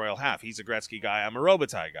make with the Royal Half. He's a Gretzky guy. I'm a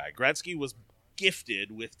Robitaille guy. Gretzky was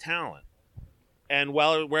gifted with talent. And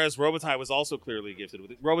whereas Robitaille was also clearly gifted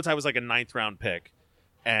with it. Robitaille was like a 9th round pick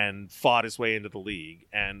and fought his way into the league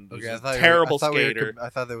and was a terrible skater. I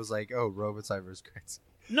thought that was like, Robitaille versus Gretzky.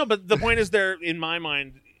 No, but the point is in my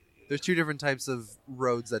mind, there's two different types of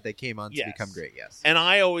roads that they came on to become great, yes. And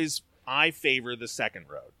I favor the second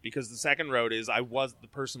road, because the second road is the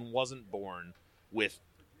person wasn't born with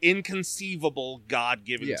inconceivable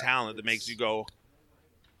God-given talent that makes you go,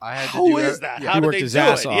 How is that? How did they do it?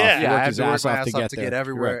 Yeah, I had to work my ass off to get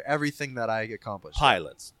everywhere, everything that I accomplished.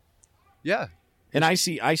 Pilots. Yeah. And I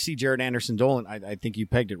see Jared Anderson-Dolan. I think you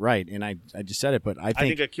pegged it right, and I just said it, but I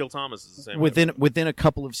think Akil Thomas is the same. Within a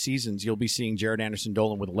couple of seasons, you'll be seeing Jared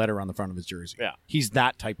Anderson-Dolan with a letter on the front of his jersey. Yeah, he's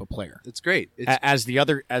that type of player. It's great. As the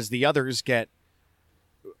others get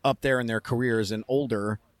up there in their careers and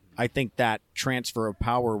older, I think that transfer of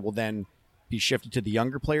power will then be shifted to the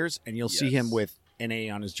younger players, and you'll see him with an A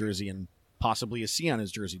on his jersey and possibly a C on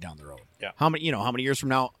his jersey down the road. Yeah. How many years from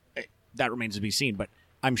now, that remains to be seen, but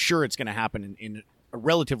I'm sure it's going to happen in a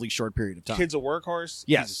relatively short period of time. Kid's a workhorse.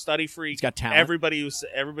 Yes. He's a study freak. He's got talent.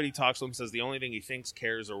 Everybody talks to him, says the only thing he thinks,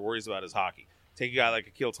 cares, or worries about is hockey. Take a guy like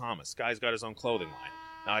Akil Thomas. Guy's got his own clothing line.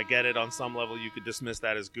 Now, I get it. On some level, you could dismiss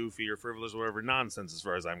that as goofy or frivolous or whatever nonsense as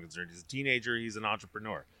far as I'm concerned. He's a teenager. He's an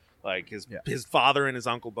entrepreneur. Like, his father and his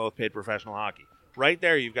uncle both played professional hockey. Right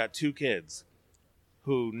there, you've got two kids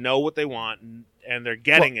who know what they want, and they're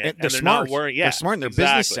getting it, and they're smart. not worrying. Yeah, they're smart and they're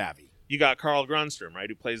exactly. business savvy. You got Carl Grunstrom, right,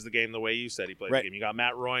 who plays the game the way you said he plays Right. the game. You got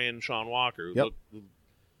Matt Roy and Sean Walker, who Yep. look,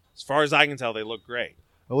 as far as I can tell, they look great.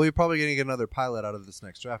 Well, you're probably going to get another pilot out of this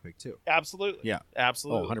next draft pick, too. Absolutely. Yeah.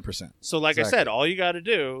 Absolutely. 100%. So, like I Exactly. said, all you got to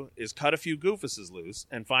do is cut a few goofuses loose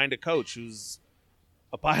and find a coach who's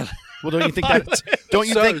a pilot. Well, don't you think that? Don't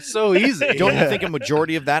you think? so easy? Don't you think a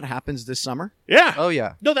majority of that happens this summer? Yeah. Oh,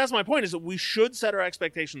 yeah. No, that's my point, is that we should set our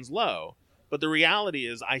expectations low. But the reality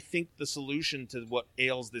is, I think the solution to what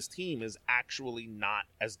ails this team is actually not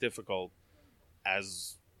as difficult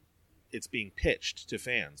as it's being pitched to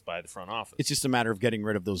fans by the front office. It's just a matter of getting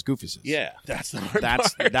rid of those goofuses. Yeah, that's the hard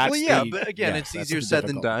That's part. that's Well, yeah, the- but again, yeah, it's that's easier the said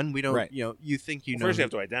than difficult. done. We don't, Right. you think you know. First, you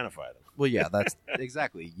have to identify them. Well, yeah, that's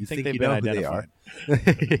exactly. You think think, they've you know been who they are.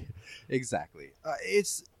 Exactly.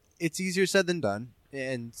 It's easier said than done,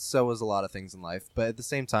 and so is a lot of things in life. But at the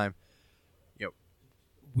same time,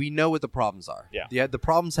 we know what the problems are. Yeah. The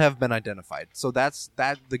problems have been identified. So that's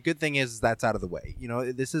that. The good thing is that's out of the way.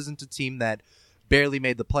 This isn't a team that barely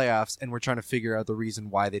made the playoffs, and we're trying to figure out the reason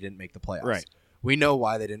why they didn't make the playoffs. Right. We know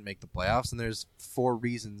why they didn't make the playoffs, and there's 4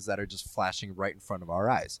 reasons that are just flashing right in front of our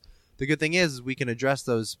eyes. The good thing is we can address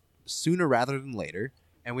those sooner rather than later,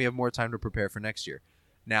 and we have more time to prepare for next year.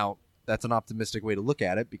 Now, that's an optimistic way to look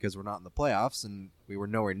at it because we're not in the playoffs, and we were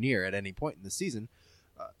nowhere near at any point in the season.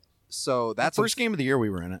 So that's First game of the year we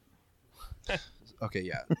were in it. okay.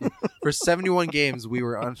 Yeah, for 71 games we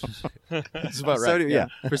were on. That's about right. 70 yeah,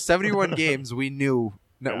 for 71 games we knew.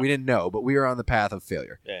 No, Yeah. we didn't know, but we were on the path of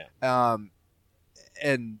failure. Yeah.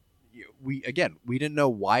 And we didn't know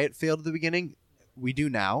why it failed at the beginning. We do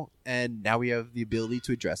now, and now we have the ability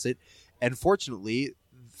to address it. And fortunately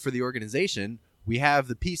for the organization, we have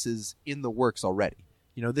the pieces in the works already.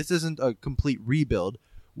 This isn't a complete rebuild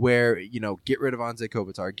where, get rid of Anze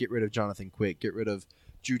Kopitar, get rid of Jonathan Quick, get rid of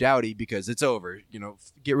Drew Doughty because it's over.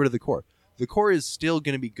 Get rid of the core. The core is still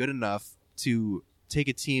going to be good enough to take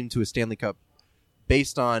a team to a Stanley Cup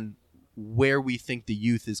based on where we think the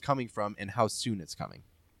youth is coming from and how soon it's coming.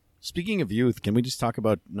 Speaking of youth, can we just talk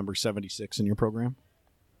about number 76 in your program?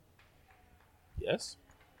 Yes.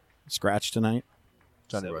 Scratch tonight.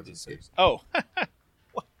 Johnny 76. Brodzinski. Oh.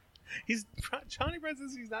 What? Johnny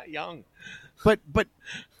Brodzinski's not young. But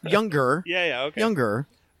younger. Yeah, okay. Younger.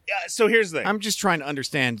 Yeah, so here's the thing. I'm just trying to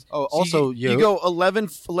understand. Oh, So also, you go 11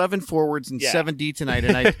 forwards and Yeah. 7D tonight,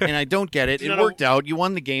 and I don't get it. It No, no. worked out. You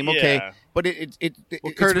won the game, okay? Yeah. But it's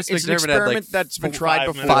Curtis it's an McDermott had, like, experiment that's been tried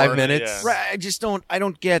 5 before. 5 minutes. Yeah. Right, I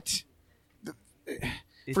don't get.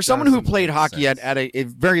 It For someone who doesn't played make hockey sense. at a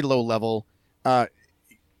very low level,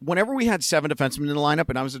 whenever we had 7 defensemen in the lineup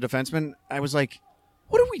and I was a defenseman, I was like,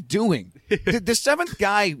 what are we doing? the 7th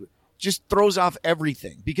guy just throws off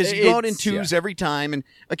everything because you go out in It's- twos every time, and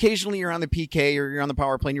occasionally you're on the PK or you're on the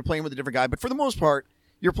power play and you're playing with a different guy. But for the most part,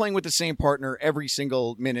 you're playing with the same partner every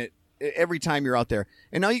single minute, every time you're out there.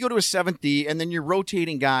 And now you go to a 7th D, and then you're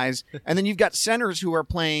rotating guys, and then you've got centers who are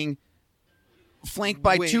playing flanked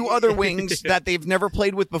by 2 other wings that they've never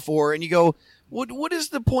played with before, and you go, what is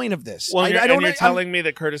the point of this? Well, I don't. you're telling me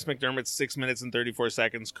that Curtis McDermott's 6 minutes and 34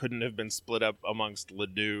 seconds couldn't have been split up amongst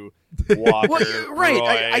Ledoux, Walker, Well, right.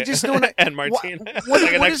 Roy, I just don't. and Martinez. What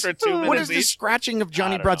Like an is- extra 2 minutes what is the each? scratching of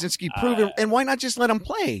Johnny I don't know. Brodzinski prove? And why not just let him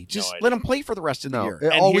play? Just idea. let him play for the rest of the No, year.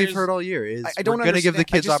 And all we've here's- heard all year is I don't we're going to give the understand-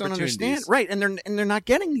 kids I just don't opportunities. understand. Right, and they're not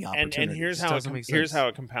getting the And opportunity. here's It how doesn't make here's sense. how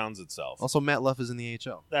it compounds itself. Also, Matt Luff is in the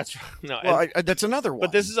AHL. That's no. Well, that's another one.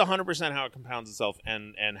 But this is 100% how it compounds itself,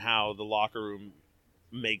 and how the locker room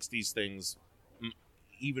makes these things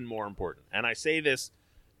even more important. And I say this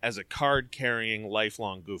as a card-carrying,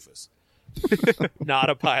 lifelong goofus, not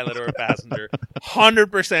a pilot or a passenger.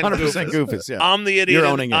 100% 100% goofus. Yeah. I'm the idiot. You're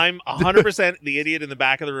owning it. I'm 100% the idiot in the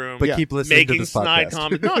back of the room. But Yeah. keep listening to making this snide podcast.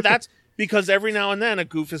 comments. No, that's because every now and then a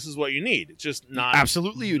goofus is what you need. It's just not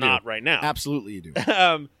Absolutely you do. not right now. Absolutely, you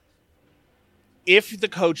do. If the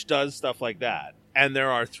coach does stuff like that, and there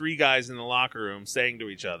are 3 guys in the locker room saying to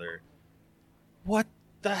each other, "What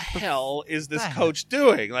the hell is this the coach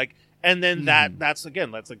doing?" Like, and then that's a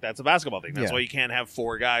basketball thing. That's Yeah. why you can't have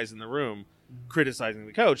 4 guys in the room criticizing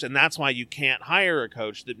the coach, and that's why you can't hire a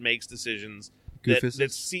coach that makes decisions Goofus?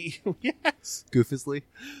 that see yes. Goofusly.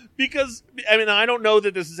 Because, I mean, I don't know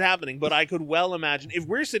that this is happening, but I could well imagine if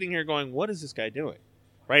we're sitting here going, what is this guy doing?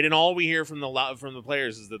 right? And all we hear from the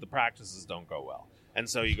players is that the practices don't go well. And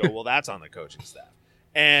so you go, well, that's on the coaching staff.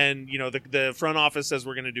 And, the front office says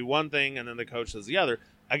we're going to do one thing, and then the coach says the other.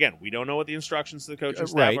 Again, we don't know what the instructions to the coaching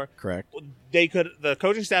staff are. Correct. The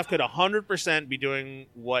coaching staff could 100% be doing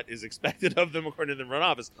what is expected of them according to the front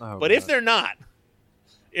office. But if they're not,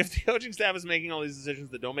 if the coaching staff is making all these decisions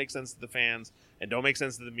that don't make sense to the fans and don't make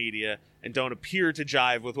sense to the media and don't appear to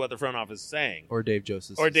jive with what the front office is saying, or Dave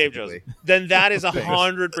Joseph, then that is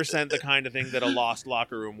 100% the kind of thing that a lost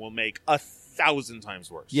locker room will make 1,000 times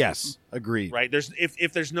worse. Yes, agreed. Right?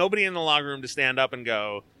 If there's nobody in the locker room to stand up and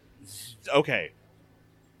go, okay,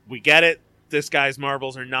 we get it. This guy's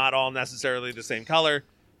marbles are not all necessarily the same color,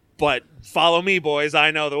 but follow me, boys.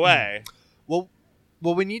 I know the way. Well,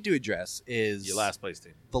 what we need to address is your last place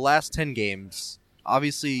team. The last 10 games,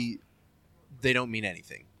 obviously, they don't mean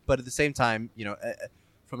anything. But at the same time,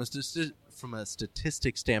 from a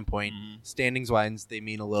statistic standpoint, standings-wise, they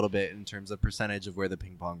mean a little bit in terms of percentage of where the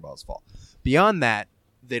ping pong balls fall. Beyond that,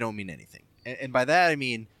 they don't mean anything. And by that, I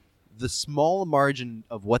mean the small margin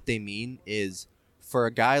of what they mean is for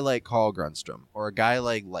a guy like Carl Grunstrom or a guy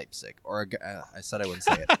like Leipzig or I said I wouldn't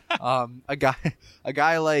say it. A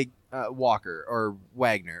guy like Walker or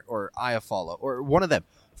Wagner or Iafallo or one of them,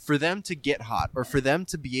 for them to get hot or for them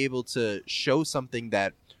to be able to show something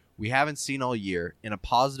that we haven't seen all year in a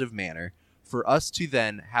positive manner, for us to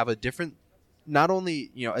then have a different, not only,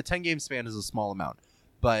 a 10-game span is a small amount,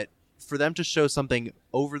 but for them to show something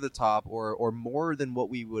over the top or more than what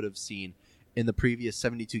we would have seen in the previous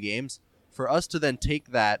 72 games, for us to then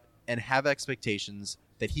take that and have expectations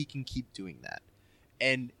that he can keep doing that.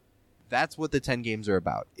 And that's what the 10 games are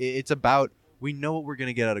about. It's about, we know what we're going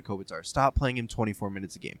to get out of Kopitar. Stop playing him 24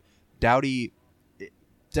 minutes a game. Doughty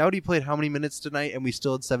played how many minutes tonight and we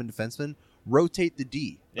still had 7 defensemen? Rotate the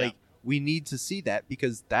D. Yeah. We need to see that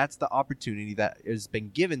because that's the opportunity that has been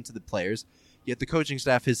given to the players, yet the coaching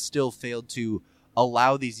staff has still failed to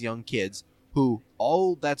allow these young kids who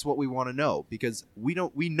that's what we want to know, because we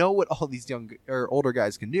know what all these young or older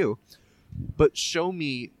guys can do, but show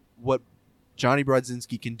me what Johnny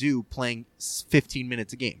Brodzinski can do playing 15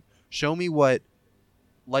 minutes a game. Show me what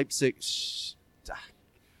Leipzig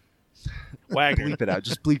Wagner. Bleep it out.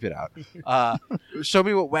 Just bleep it out. Show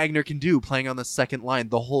me what Wagner can do playing on the second line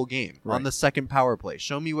the whole game, on the second power play.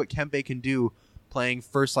 Show me what Kempe can do playing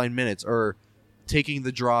first line minutes or taking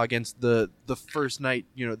the draw against the first night,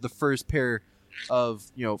 the first pair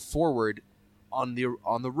of, forward on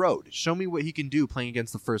the road. Show me what he can do playing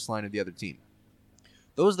against the first line of the other team.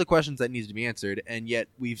 Those are the questions that needs to be answered, and yet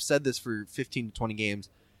we've said this for 15 to 20 games,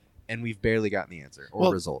 and we've barely gotten the answer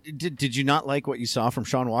or result. Did you not like what you saw from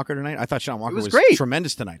Sean Walker tonight? I thought Sean Walker was great.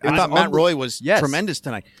 Tremendous tonight. I thought Matt Roy was tremendous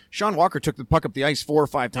tonight. Sean Walker took the puck up the ice 4 or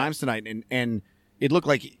 5 times tonight, and it looked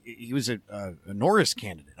like he was a Norris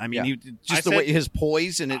candidate. I mean, the way his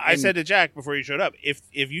poise and I said to Jack before you showed up, if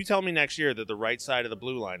you tell me next year that the right side of the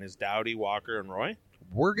blue line is Doughty, Walker, and Roy,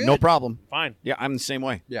 we're good. No problem. Fine. Yeah, I'm the same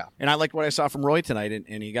way. Yeah. And I liked what I saw from Roy tonight,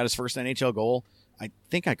 and he got his first NHL goal. I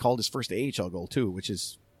think I called his first AHL goal, too, which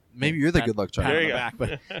is... Maybe you're the good luck charm. There you go. Back,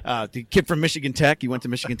 but the kid from Michigan Tech, he went to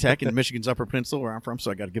Michigan Tech in Michigan's Upper Peninsula, where I'm from,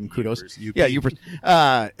 so I got to give him kudos.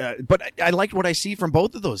 But I liked what I see from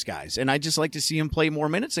both of those guys, and I just like to see him play more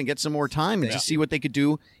minutes and get some more time and just see what they could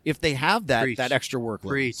do if they have that extra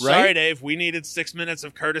workload. Right? Sorry, Dave, we needed 6 minutes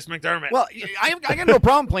of Curtis McDermott. Well, I got no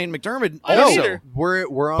problem playing McDermott. Also,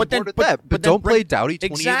 we're on board with that, but don't play Doughty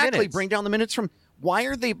 28 exactly. minutes. Bring down the minutes from. Why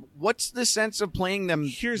are they? What's the sense of playing them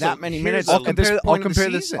many minutes? I'll compare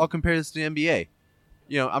this to the NBA.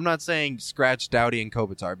 I'm not saying scratch Doughty and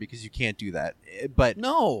Kopitar because you can't do that. But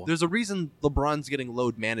no, there's a reason LeBron's getting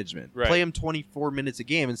load management. Right. Play him 24 minutes a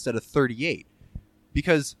game instead of 38,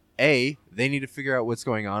 because they need to figure out what's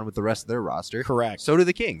going on with the rest of their roster. Correct. So do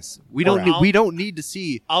the Kings. We don't need to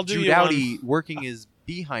see Drew Doughty working his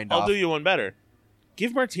behind off. I'll do you one better.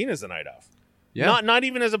 Give Martinez a night off. Yeah. Not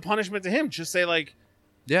even as a punishment to him. Just say, like,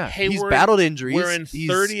 hey, he's battled injuries. We're in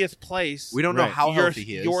 30th place. We don't know how healthy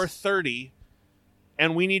he is. You're 30,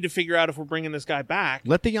 and we need to figure out if we're bringing this guy back.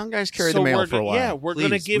 Let the young guys carry the mail for a while. Yeah, we're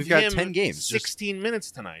going to give him 10 games. 16 minutes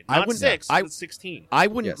tonight. I Not wouldn't- 6, I- but 16. I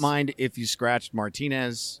wouldn't mind if you scratched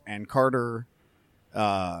Martinez and Carter.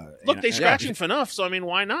 Look, they scratch him enough, so, I mean,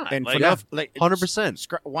 why not? And Like, 100%.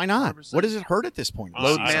 Why not? 100%. What does it hurt at this point? Load I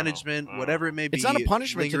don't know. management, whatever it may be. It's not a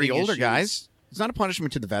punishment to the lingering older issues. guys. It's not a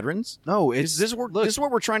punishment to the veterans. No, This is what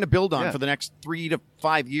we're trying to build on Yeah. for the next 3 to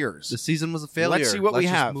 5 years. The season was a failure. Let's see what we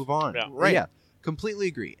just have. Move on. Yeah. Right. Yeah. Completely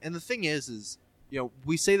agree. And the thing is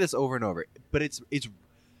we say this over and over, but it's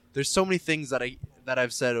there's so many things that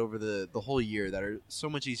I've said over the whole year that are so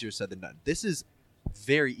much easier said than done. This is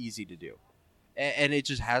very easy to do. and it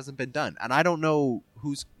just hasn't been done. And I don't know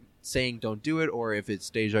who's saying don't do it, or if it's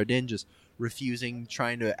Desjardins just refusing,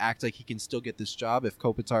 trying to act like he can still get this job if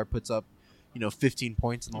Kopitar puts up 15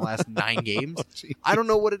 points in the last 9 games. I don't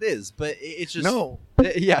know what it is, but it's just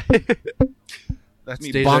yeah. That's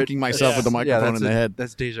me bonking myself with the microphone in the head.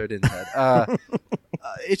 That's Desjardins' head.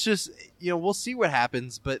 It's just we'll see what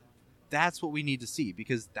happens, but that's what we need to see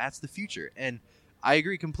because that's the future. And I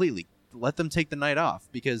agree completely. Let them take the night off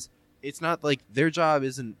because it's not like their job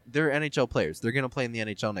isn't. They're NHL players. They're going to play in the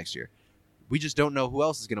NHL next year. We just don't know who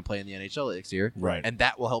else is going to play in the NHL next year, right? And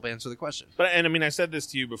that will help answer the question. And I mean, I said this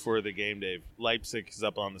to you before the game, Dave. Leipzig is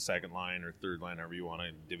up on the second line or third line, however you want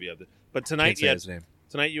to divvy up. But tonight you had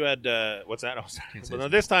what's that? Oh, sorry. Well, no,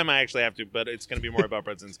 this time I actually have to, but it's going to be more about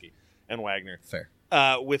Brodzinski and Wagner. Fair.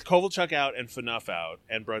 With Kovalchuk out and Phaneuf out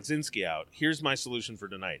and Brodzinski out, here's my solution for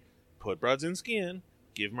tonight: put Brodzinski in,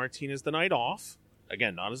 give Martinez the night off.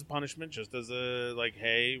 Again, not as a punishment, just as a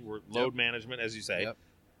hey, we're load management, as you say. Yep.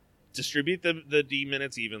 Distribute the D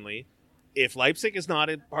minutes evenly. If Leipzig is not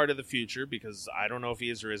a part of the future, because I don't know if he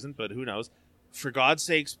is or isn't, but who knows? For God's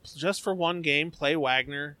sakes, just for one game, play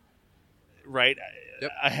Wagner, right?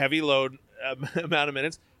 Yep. A heavy load amount of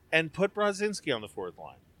minutes, and put Brodzinski on the fourth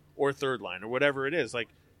line or third line or whatever it is.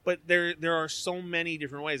 But there are so many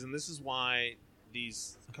different ways, and this is why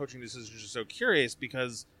these coaching decisions are so curious,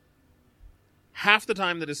 because half the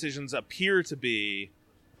time the decisions appear to be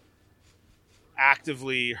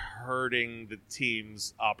actively hurting the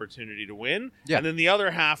team's opportunity to win. Yeah. And then the other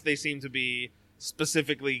half, they seem to be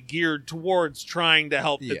specifically geared towards trying to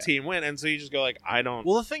help the team win. And so you just go I don't...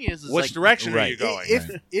 Well, the thing is which direction are you going?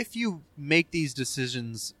 If you make these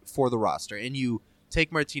decisions for the roster and you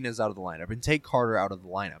take Martinez out of the lineup and take Carter out of the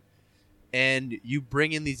lineup and you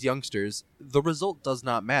bring in these youngsters, the result does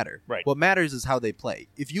not matter. Right. What matters is how they play.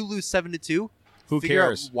 If you lose 7-2, who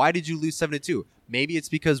cares? Why did you lose 7-2? Maybe it's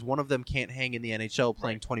because one of them can't hang in the NHL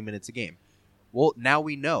playing 20 minutes a game. Well, now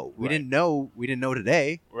we know. We didn't know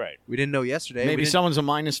today. Right. We didn't know yesterday. Maybe someone's a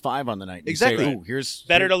 -5 on the night. Exactly. Say, here's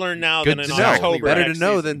better to learn now than in October. Better to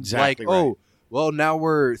know than well, now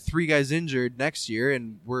we're 3 guys injured next year,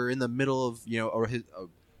 and we're in the middle of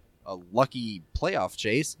a lucky playoff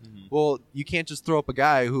chase. Mm-hmm. Well, you can't just throw up a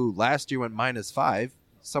guy who last year went -5.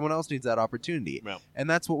 Someone else needs that opportunity, and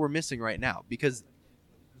that's what we're missing right now because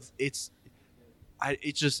it's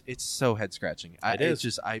so head scratching.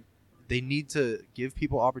 They need to give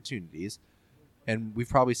people opportunities, and we've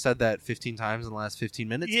probably said that 15 times in the last 15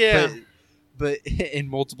 minutes. Yeah, but in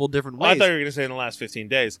multiple different ways. Well, I thought you were going to say in the last 15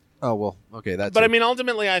 days. Oh well, okay, that's. But I mean,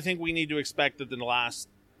 ultimately, I think we need to expect that in the last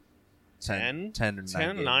 10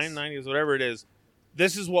 or 9 games, whatever it is,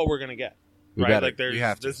 this is what we're going to get. Right?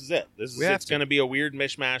 This is it. It's going to be a weird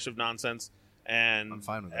mishmash of nonsense. And I'm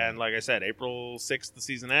fine with that. And like I said, April 6th, the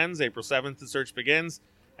season ends. April 7th, the search begins.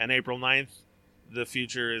 And April 9th, the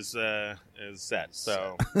future is set.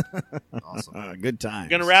 So awesome. Good times.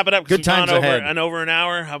 Going to wrap it up. Good times ahead. Over an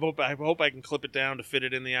hour. I hope I can clip it down to fit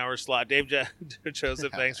it in the hour slot. Dave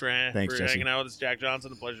Joseph, thanks for hanging out with us. Jack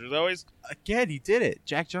Johnson, a pleasure as always. Again, he did it.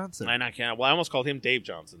 Jack Johnson. I almost called him Dave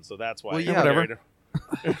Johnson, so that's why. Well, yeah, whatever.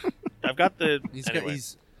 I've got the.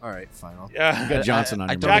 He's all right. Fine. You got Johnson on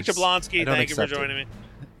your Jack Jablonski, thank you for joining me.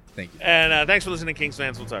 Thank you. And thanks for listening, Kings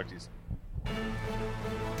fans. We'll talk to you soon.